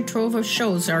treasure trove of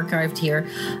shows archived here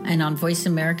and on Voice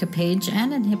America page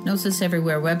and on Hypnosis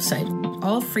Everywhere website,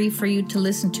 all free for you to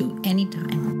listen to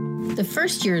anytime. The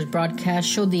first year's broadcast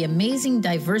showed the amazing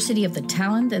diversity of the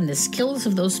talent and the skills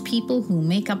of those people who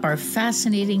make up our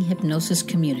fascinating hypnosis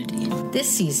community. This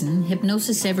season,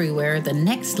 Hypnosis Everywhere, the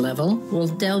next level, will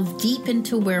delve deep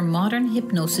into where modern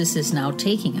hypnosis is now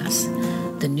taking us,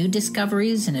 the new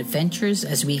discoveries and adventures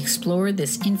as we explore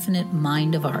this infinite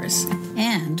mind of ours.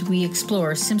 And we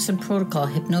explore Simpson Protocol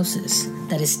hypnosis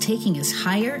that is taking us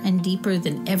higher and deeper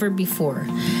than ever before.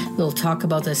 We'll talk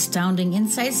about the astounding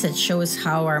insights that show us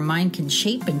how our mind can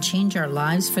shape and change our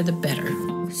lives for the better.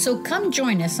 So come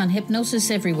join us on Hypnosis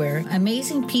Everywhere,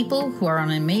 amazing people who are on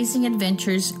amazing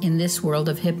adventures in this world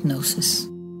of hypnosis.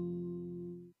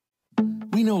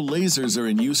 We know lasers are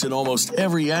in use in almost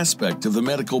every aspect of the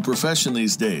medical profession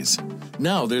these days.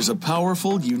 Now there's a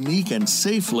powerful, unique, and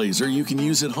safe laser you can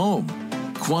use at home.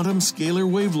 Quantum scalar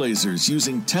wave lasers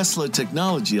using Tesla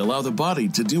technology allow the body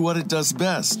to do what it does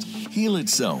best, heal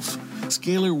itself.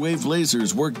 Scalar wave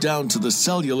lasers work down to the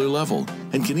cellular level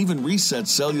and can even reset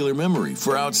cellular memory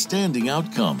for outstanding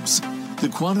outcomes. The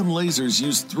quantum lasers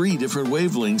use 3 different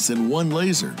wavelengths in one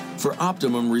laser for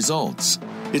optimum results.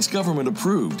 It's government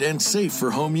approved and safe for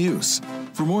home use.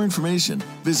 For more information,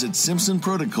 visit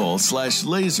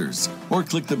simpsonprotocol/lasers or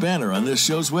click the banner on this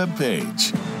show's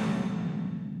webpage.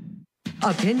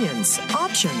 Opinions,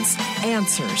 options,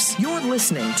 answers. You're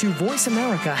listening to Voice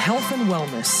America Health and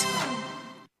Wellness.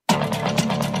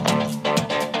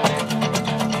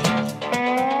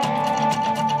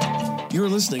 You're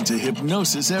listening to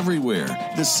Hypnosis Everywhere,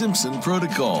 the Simpson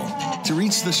Protocol. To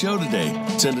reach the show today,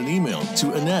 send an email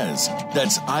to Inez,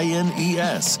 that's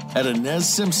INES, at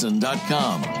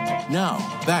InezSimpson.com. Now,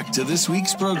 back to this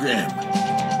week's program.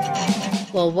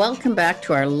 Well, welcome back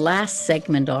to our last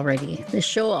segment already. The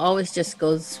show always just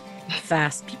goes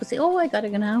fast. People say, "Oh, I got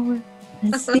an hour.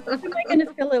 Let's see, what am I going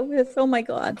to fill it with? Oh my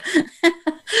God."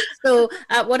 So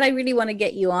what I really want to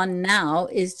get you on now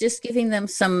is just giving them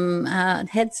some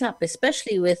heads up,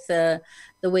 especially with the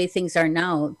way things are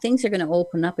now. Things are going to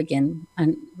open up again,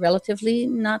 and relatively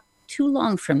not too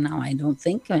long from now, I don't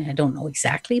think. I don't know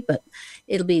exactly, but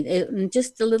it'll be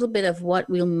just a little bit of what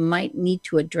we might need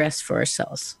to address for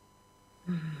ourselves.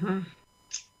 Mm-hmm.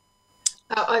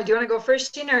 Do you want to go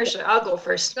first, Gina, or should I'll go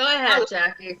first? Go ahead,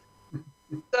 Jackie.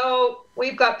 So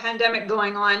we've got pandemic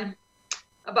going on.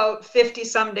 About 50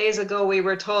 some days ago, we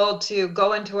were told to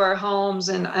go into our homes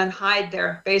and hide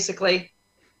there, basically.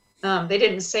 They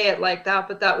didn't say it like that,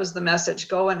 but that was the message.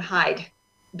 Go and hide.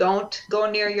 Don't go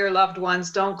near your loved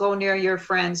ones. Don't go near your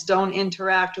friends. Don't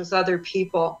interact with other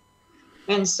people.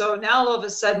 And so now all of a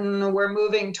sudden we're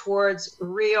moving towards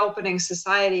reopening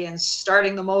society and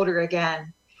starting the motor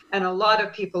again. And a lot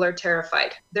of people are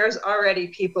terrified. There's already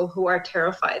people who are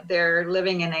terrified. They're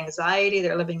living in anxiety.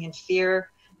 They're living in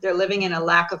fear. They're living in a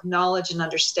lack of knowledge and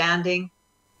understanding.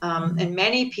 And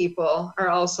many people are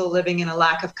also living in a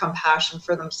lack of compassion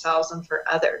for themselves and for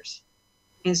others.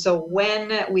 And so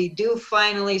when we do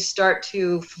finally start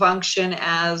to function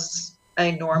as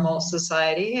a normal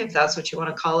society, if that's what you want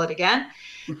to call it again,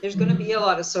 there's going to be a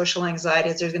lot of social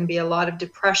anxieties. There's going to be a lot of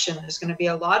depression. There's going to be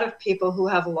a lot of people who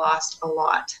have lost a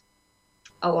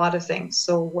lot of things.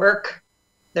 So work,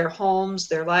 their homes,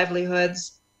 their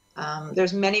livelihoods.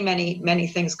 There's many, many, many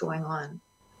things going on.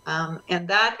 And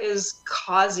that is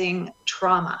causing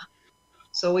trauma.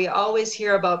 So we always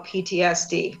hear about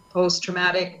PTSD,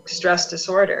 post-traumatic stress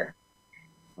disorder.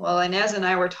 Well, Inez and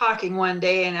I were talking one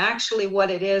day, and actually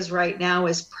what it is right now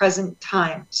is present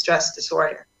time stress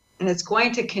disorder. And it's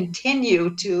going to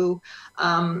continue to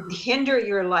hinder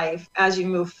your life as you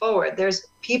move forward. There's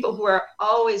people who are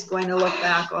always going to look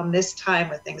back on this time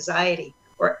with anxiety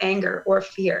or anger or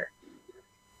fear.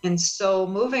 And so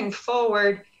moving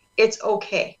forward, it's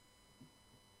okay.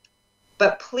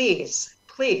 But please,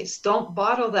 please don't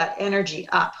bottle that energy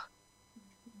up.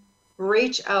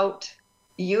 Reach out,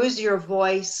 use your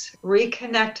voice,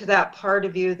 reconnect to that part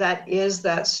of you that is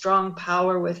that strong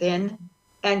power within,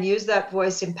 and use that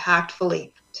voice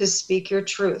impactfully to speak your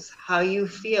truth, how you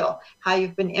feel, how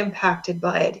you've been impacted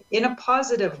by it in a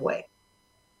positive way.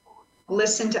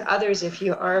 Listen to others if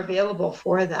you are available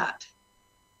for that.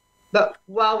 But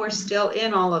while we're still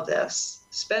in all of this,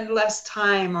 spend less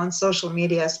time on social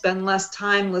media, spend less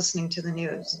time listening to the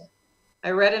news.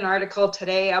 I read an article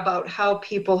today about how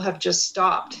people have just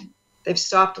stopped. They've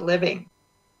stopped living.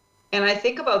 And I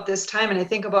think about this time, and I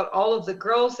think about all of the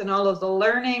growth and all of the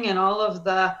learning and all of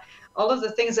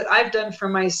the things that I've done for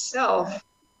myself,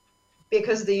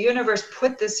 because the universe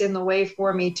put this in the way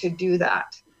for me to do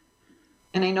that.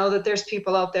 And I know that there's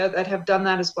people out there that have done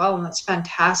that as well, and that's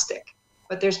fantastic.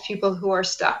 But there's people who are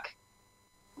stuck.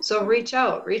 So reach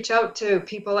out to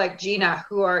people like Gina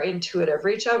who are intuitive.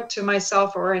 Reach out to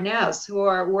myself or Inez who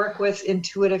work with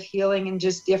intuitive healing in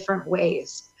just different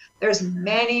ways. There's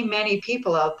many, many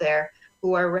people out there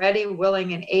who are ready,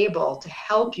 willing, and able to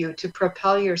help you to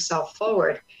propel yourself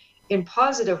forward in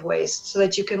positive ways so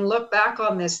that you can look back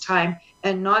on this time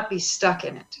and not be stuck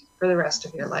in it for the rest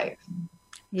of your life.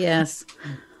 Yes.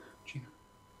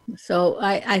 So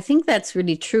I think that's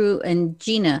really true. And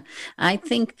Gina, I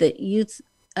think that you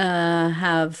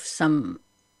have some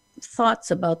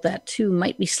thoughts about that too,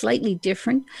 might be slightly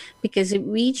different, because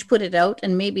we each put it out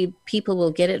and maybe people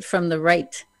will get it from the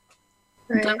right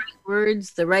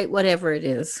words, the right whatever it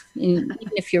is. And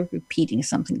even if you're repeating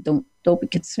something, don't be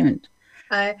concerned.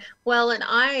 Well, and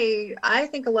I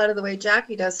think a lot of the way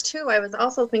Jackie does too. I was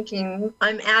also thinking,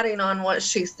 I'm adding on what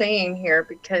she's saying here,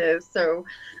 because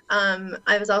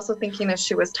I was also thinking as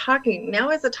she was talking, now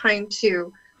is a time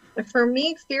to, for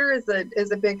me, fear is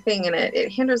a big thing, and it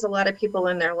hinders a lot of people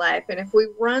in their life. And if we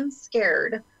run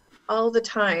scared all the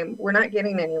time, we're not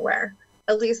getting anywhere.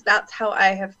 At least that's how I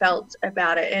have felt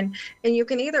about it. And you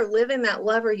can either live in that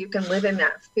love or you can live in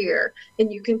that fear.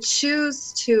 And you can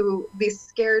choose to be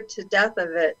scared to death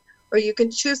of it, or you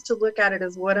can choose to look at it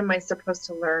as, what am I supposed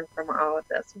to learn from all of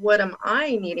this? What am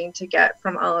I needing to get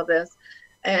from all of this?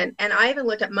 And I even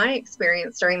look at my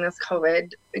experience during this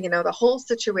COVID, the whole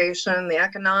situation, the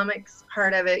economics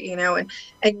part of it,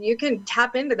 and you can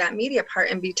tap into that media part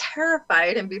and be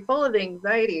terrified and be full of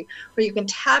anxiety, or you can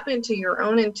tap into your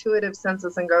own intuitive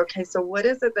senses and go, okay, so what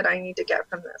is it that I need to get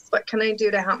from this? What can I do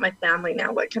to help my family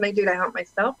now? What can I do to help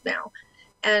myself now?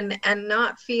 And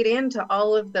not feed into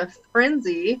all of the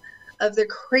frenzy of the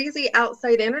crazy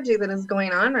outside energy that is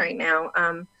going on right now.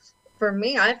 for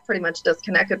me, I've pretty much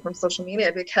disconnected from social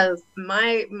media because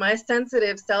my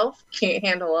sensitive self can't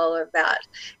handle all of that,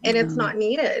 and it's not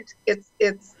needed. It's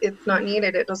not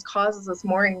needed. It just causes us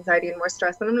more anxiety and more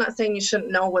stress. And I'm not saying you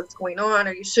shouldn't know what's going on,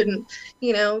 or you shouldn't,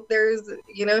 there's,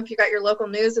 if you got your local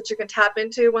news that you can tap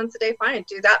into once a day, fine,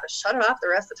 do that, but shut it off the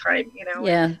rest of the time.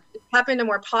 Yeah. Tap into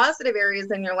more positive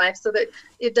areas in your life so that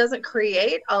it doesn't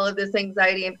create all of this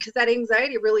anxiety, and because that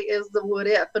anxiety really is the what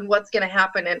if and what's going to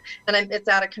happen, and it's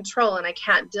out of control and I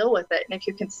can't deal with it. And if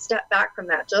you can step back from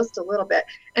that just a little bit,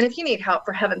 and if you need help,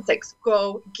 for heaven's sakes,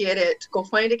 go get it. Go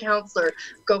find a counselor,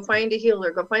 go find a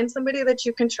healer, go find somebody that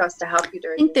you can trust to help you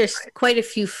during. I think there's quite a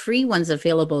few free ones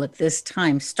available at this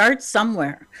time. Start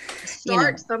somewhere.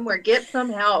 Somewhere. Get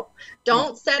some help.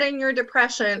 Don't set in your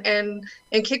depression and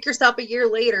kick yourself a year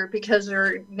later because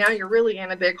you're really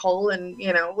in a big hole, and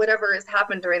whatever has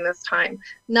happened during this time.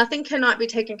 Nothing cannot be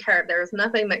taken care of. There is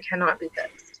nothing that cannot be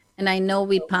fixed. And I know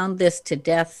we pound this to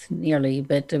death nearly,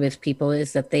 but with people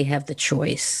is that they have the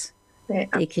choice.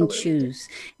 They can choose,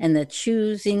 and the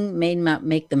choosing may not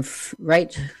make them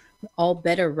all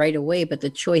better right away, but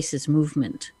the choice is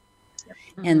movement.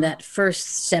 And that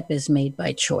first step is made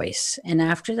by choice. And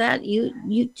after that,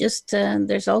 you just,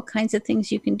 there's all kinds of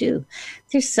things you can do.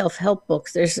 There's self-help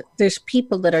books. There's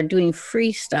people that are doing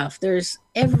free stuff. There's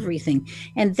everything.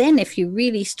 And then if you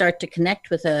really start to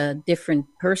connect with a different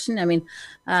person,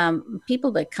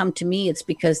 people that come to me, it's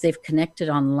because they've connected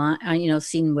online,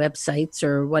 seen websites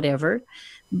or whatever.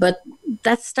 But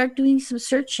start doing some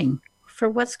searching for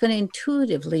what's going to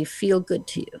intuitively feel good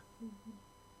to you.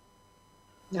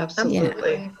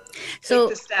 Absolutely. Yeah. So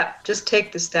take the step. Just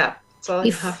take the step. That's all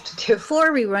you have to do.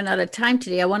 Before we run out of time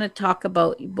today, I want to talk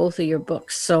about both of your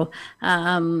books. So,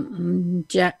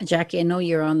 Jackie, I know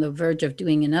you're on the verge of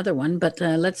doing another one, but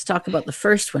let's talk about the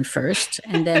first one first,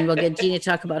 and then we'll get Gina to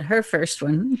talk about her first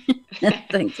one.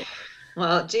 Thank you.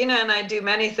 Well, Gina and I do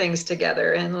many things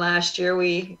together, and last year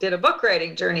we did a book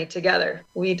writing journey together.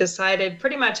 We decided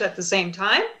pretty much at the same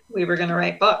time we were going to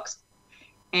write books.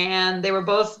 And they were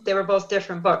both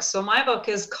different books. So my book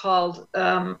is called,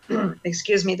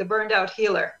 The Burned Out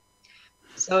Healer.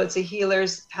 So it's a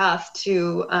healer's path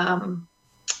to, it's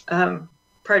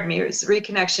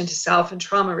reconnection to self and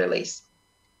trauma release.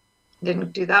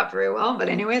 Didn't do that very well, but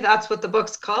anyway, that's what the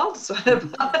book's called. So,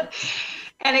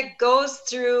 and it goes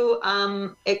through,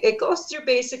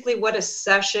 basically what a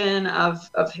session of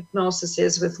hypnosis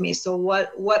is with me. So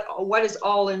what is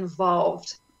all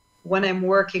involved when I'm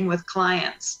working with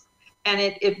clients. And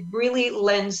it really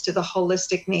lends to the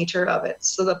holistic nature of it.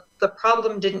 So the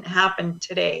problem didn't happen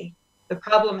today. The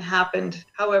problem happened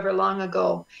however long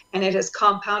ago, and it has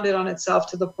compounded on itself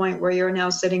to the point where you're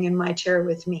now sitting in my chair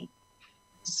with me.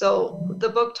 So the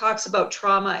book talks about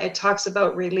trauma, it talks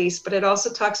about release, but it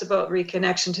also talks about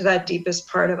reconnection to that deepest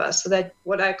part of us. So that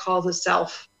what I call the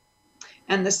self.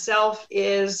 And the self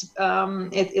is,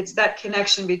 it's that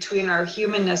connection between our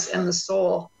humanness and the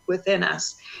soul within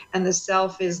us. And the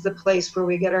self is the place where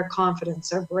we get our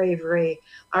confidence, our bravery,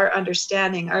 our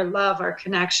understanding, our love, our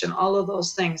connection, all of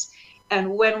those things.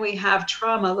 And when we have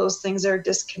trauma, those things are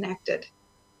disconnected.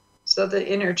 So the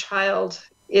inner child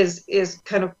is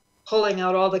kind of pulling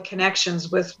out all the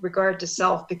connections with regard to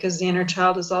self, because the inner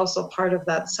child is also part of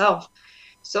that self.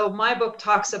 So my book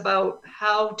talks about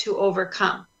how to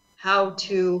overcome, how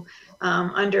to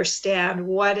understand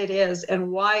what it is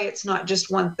and why it's not just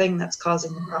one thing that's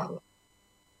causing the problem.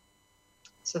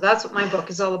 So that's what my book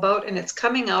is all about, and it's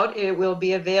coming out. It will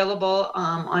be available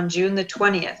on June the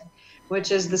 20th,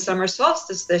 which is the summer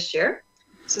solstice this year.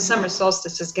 So summer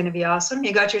solstice is going to be awesome.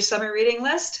 You got your summer reading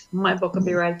list? My book will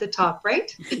be right at the top,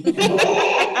 right?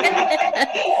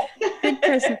 Good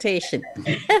presentation.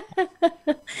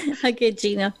 Okay,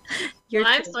 Gina.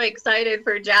 I'm so excited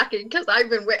for Jackie because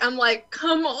I'm like,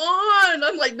 come on.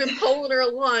 I'm like been pulling her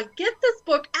along. Get this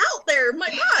book out there. My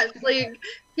gosh. Like,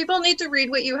 people need to read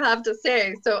what you have to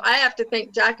say. So I have to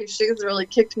thank Jackie. She's really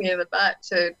kicked me in the butt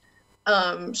to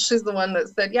she's the one that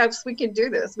said, yes, we can do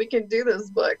this. We can do this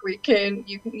book.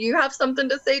 You have something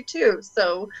to say too.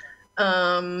 So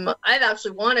I've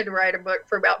actually wanted to write a book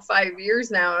for about 5 years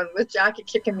now, and with Jackie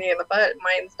kicking me in the butt,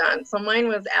 mine's done. So mine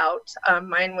was out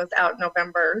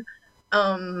November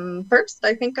 1st,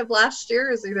 I think, of last year.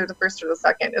 Is either the 1st or the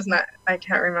 2nd. Isn't that? I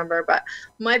can't remember. But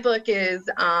my book is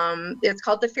it's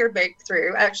called The Fear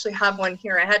Breakthrough. I actually have one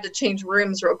here. I had to change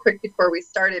rooms real quick before we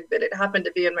started, but it happened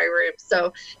to be in my room.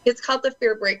 So it's called The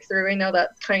Fear Breakthrough. I know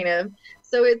that's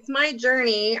so it's my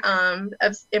journey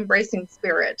of embracing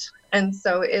spirit. And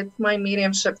so it's my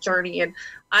mediumship journey. And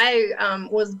I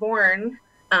was born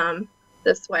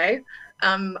this way.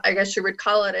 I guess you would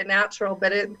call it a natural,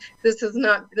 but this has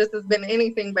been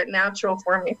anything but natural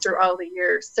for me through all the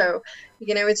years. So,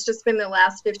 it's just been the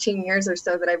last 15 years or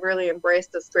so that I've really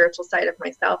embraced the spiritual side of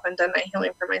myself and done that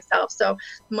healing for myself. So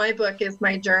my book is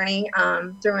my journey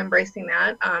through embracing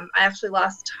that. I actually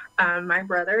lost my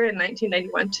brother in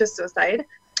 1991 to suicide,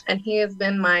 and he has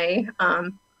been my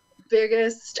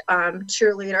biggest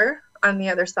cheerleader on the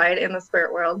other side in the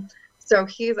spirit world. So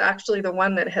he's actually the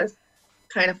one that has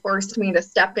kind of forced me to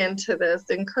step into this,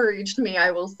 encouraged me,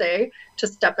 I will say, to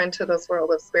step into this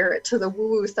world of spirit, to the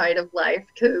woo-woo side of life,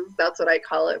 because that's what I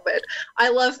call it. But I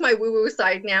love my woo-woo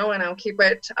side now, and I'll keep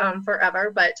it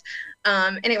forever. But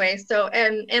anyway, so,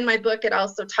 and in my book, it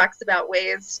also talks about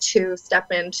ways to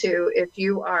step into if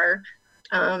you are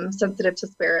sensitive to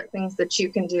spirit, things that you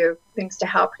can do, things to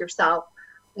help yourself,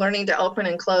 learning to open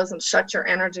and close and shut your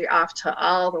energy off to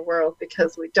all the world,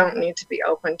 because we don't need to be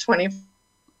open 24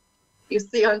 you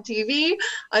see on TV.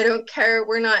 I don't care.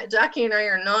 Jacquie and I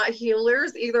are not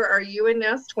healers. Either are you and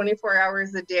Ness 24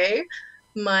 hours a day.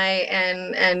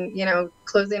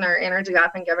 Closing our energy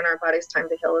off and giving our bodies time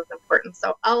to heal is important.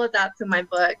 So all of that's in my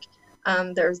book.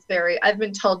 I've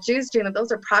been told, geez, Gina,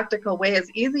 those are practical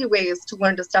ways, easy ways to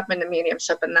learn to step into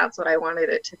mediumship. And that's what I wanted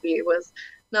it to be, was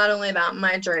not only about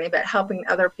my journey, but helping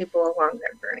other people along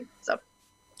their journey. So.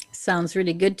 Sounds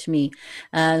really good to me.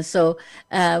 So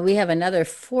we have another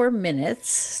 4 minutes.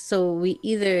 So we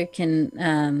either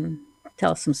can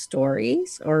tell some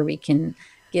stories, or we can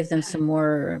give them some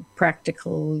more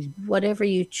practical, whatever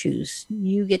you choose.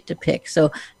 You get to pick.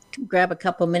 So grab a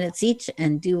couple minutes each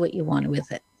and do what you want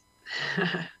with it.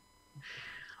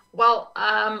 Well,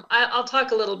 I'll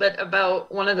talk a little bit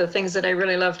about one of the things that I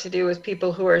really love to do with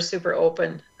people who are super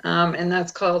open, and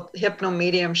that's called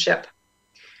hypnomediumship.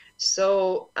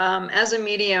 So as a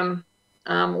medium,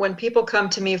 when people come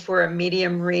to me for a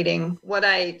medium reading, what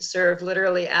I serve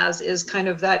literally as is kind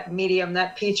of that medium,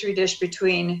 that petri dish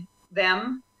between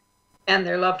them and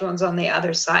their loved ones on the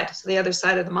other side, so the other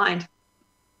side of the mind.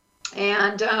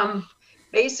 And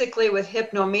basically with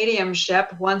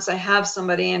hypnomediumship, once I have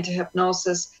somebody into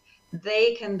hypnosis,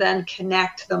 they can then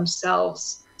connect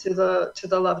themselves to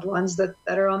the loved ones that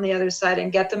are on the other side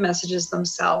and get the messages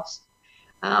themselves.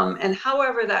 And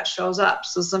however that shows up.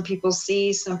 So some people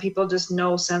see, some people just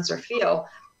know, sense, or feel.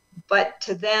 But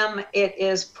to them, it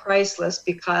is priceless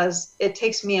because it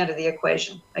takes me out of the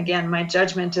equation. Again, my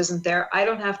judgment isn't there. I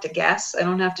don't have to guess. I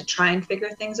don't have to try and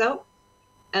figure things out.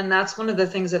 And that's one of the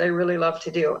things that I really love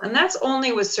to do. And that's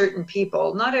only with certain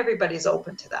people. Not everybody's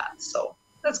open to that. So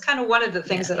that's kind of one of the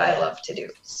things that I love to do.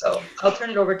 So I'll turn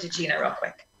it over to Gina real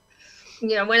quick.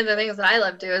 One of the things that I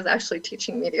love to do is actually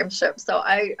teaching mediumship. So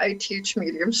I teach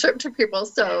mediumship to people.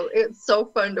 So it's so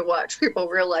fun to watch people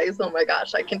realize, oh my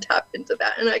gosh, I can tap into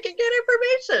that and I can get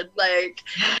information,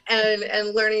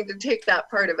 and learning to take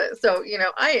that part of it. So,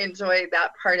 I enjoy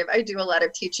that part of it. I do a lot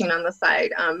of teaching on the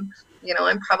side. I'm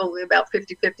probably about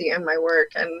 50-50 in my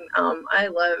work, and I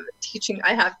love teaching.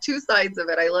 I have two sides of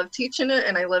it. I love teaching it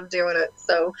and I love doing it.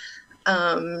 So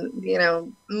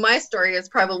my story is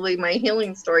probably my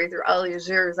healing story through all these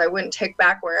years. I wouldn't take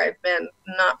back where I've been,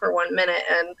 not for 1 minute.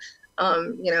 And,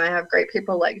 I have great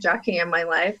people like Jacquie in my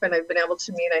life, and I've been able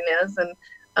to meet Inez,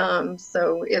 and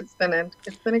so it's been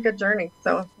a good journey.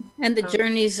 So, and the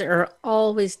journeys are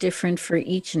always different for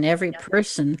each and every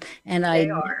person. And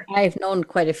I've known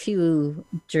quite a few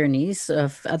journeys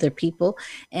of other people,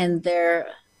 and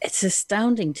it's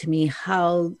astounding to me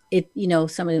how it,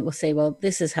 somebody will say, well,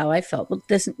 this is how I felt. Well, it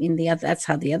doesn't mean that's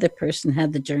how the other person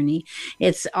had the journey.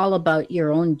 It's all about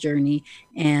your own journey.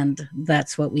 And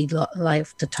that's what we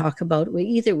like to talk about. We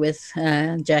either with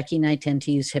Jacquie and I tend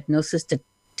to use hypnosis to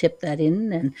tip that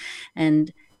in.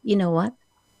 And you know what?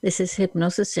 This is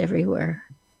hypnosis everywhere.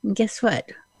 And guess what?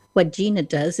 What Gina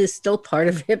does is still part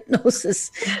of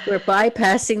hypnosis. We're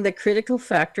bypassing the critical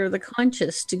factor of the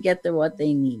conscious to get what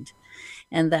they need.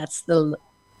 And that's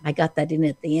I got that in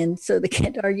at the end so they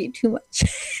can't argue too much.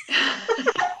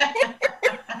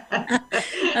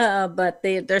 But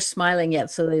they're smiling yet,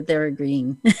 so they're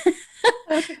agreeing.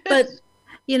 But,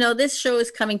 this show is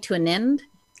coming to an end.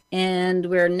 And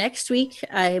we're next week,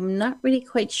 I'm not really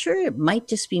quite sure. It might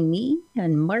just be me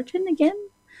and Martin again,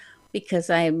 because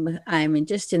I'm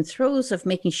just in throes of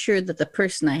making sure that the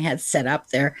person I had set up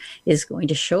there is going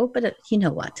to show. But you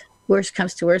know what? Worst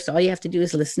comes to worst, all you have to do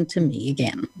is listen to me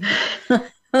again.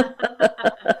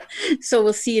 So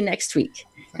we'll see you next week.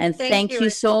 And thank you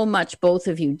so much, both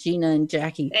of you, Gina and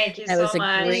Jacquie. Thank you so much.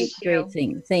 That was a great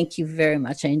thing. Thank you very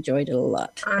much. I enjoyed it a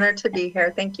lot. Honored to be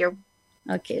here. Thank you.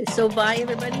 Okay, so bye,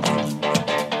 everybody.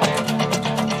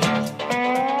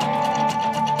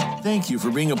 Thank you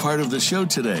for being a part of the show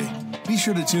today. Be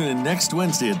sure to tune in next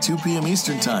Wednesday at 2 p.m.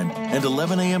 Eastern Time and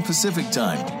 11 a.m. Pacific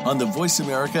Time on the Voice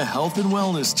America Health and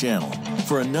Wellness channel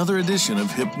for another edition of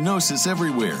Hypnosis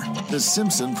Everywhere, The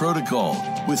Simpson Protocol,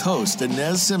 with host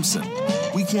Inez Simpson.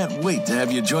 We can't wait to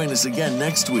have you join us again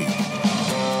next week.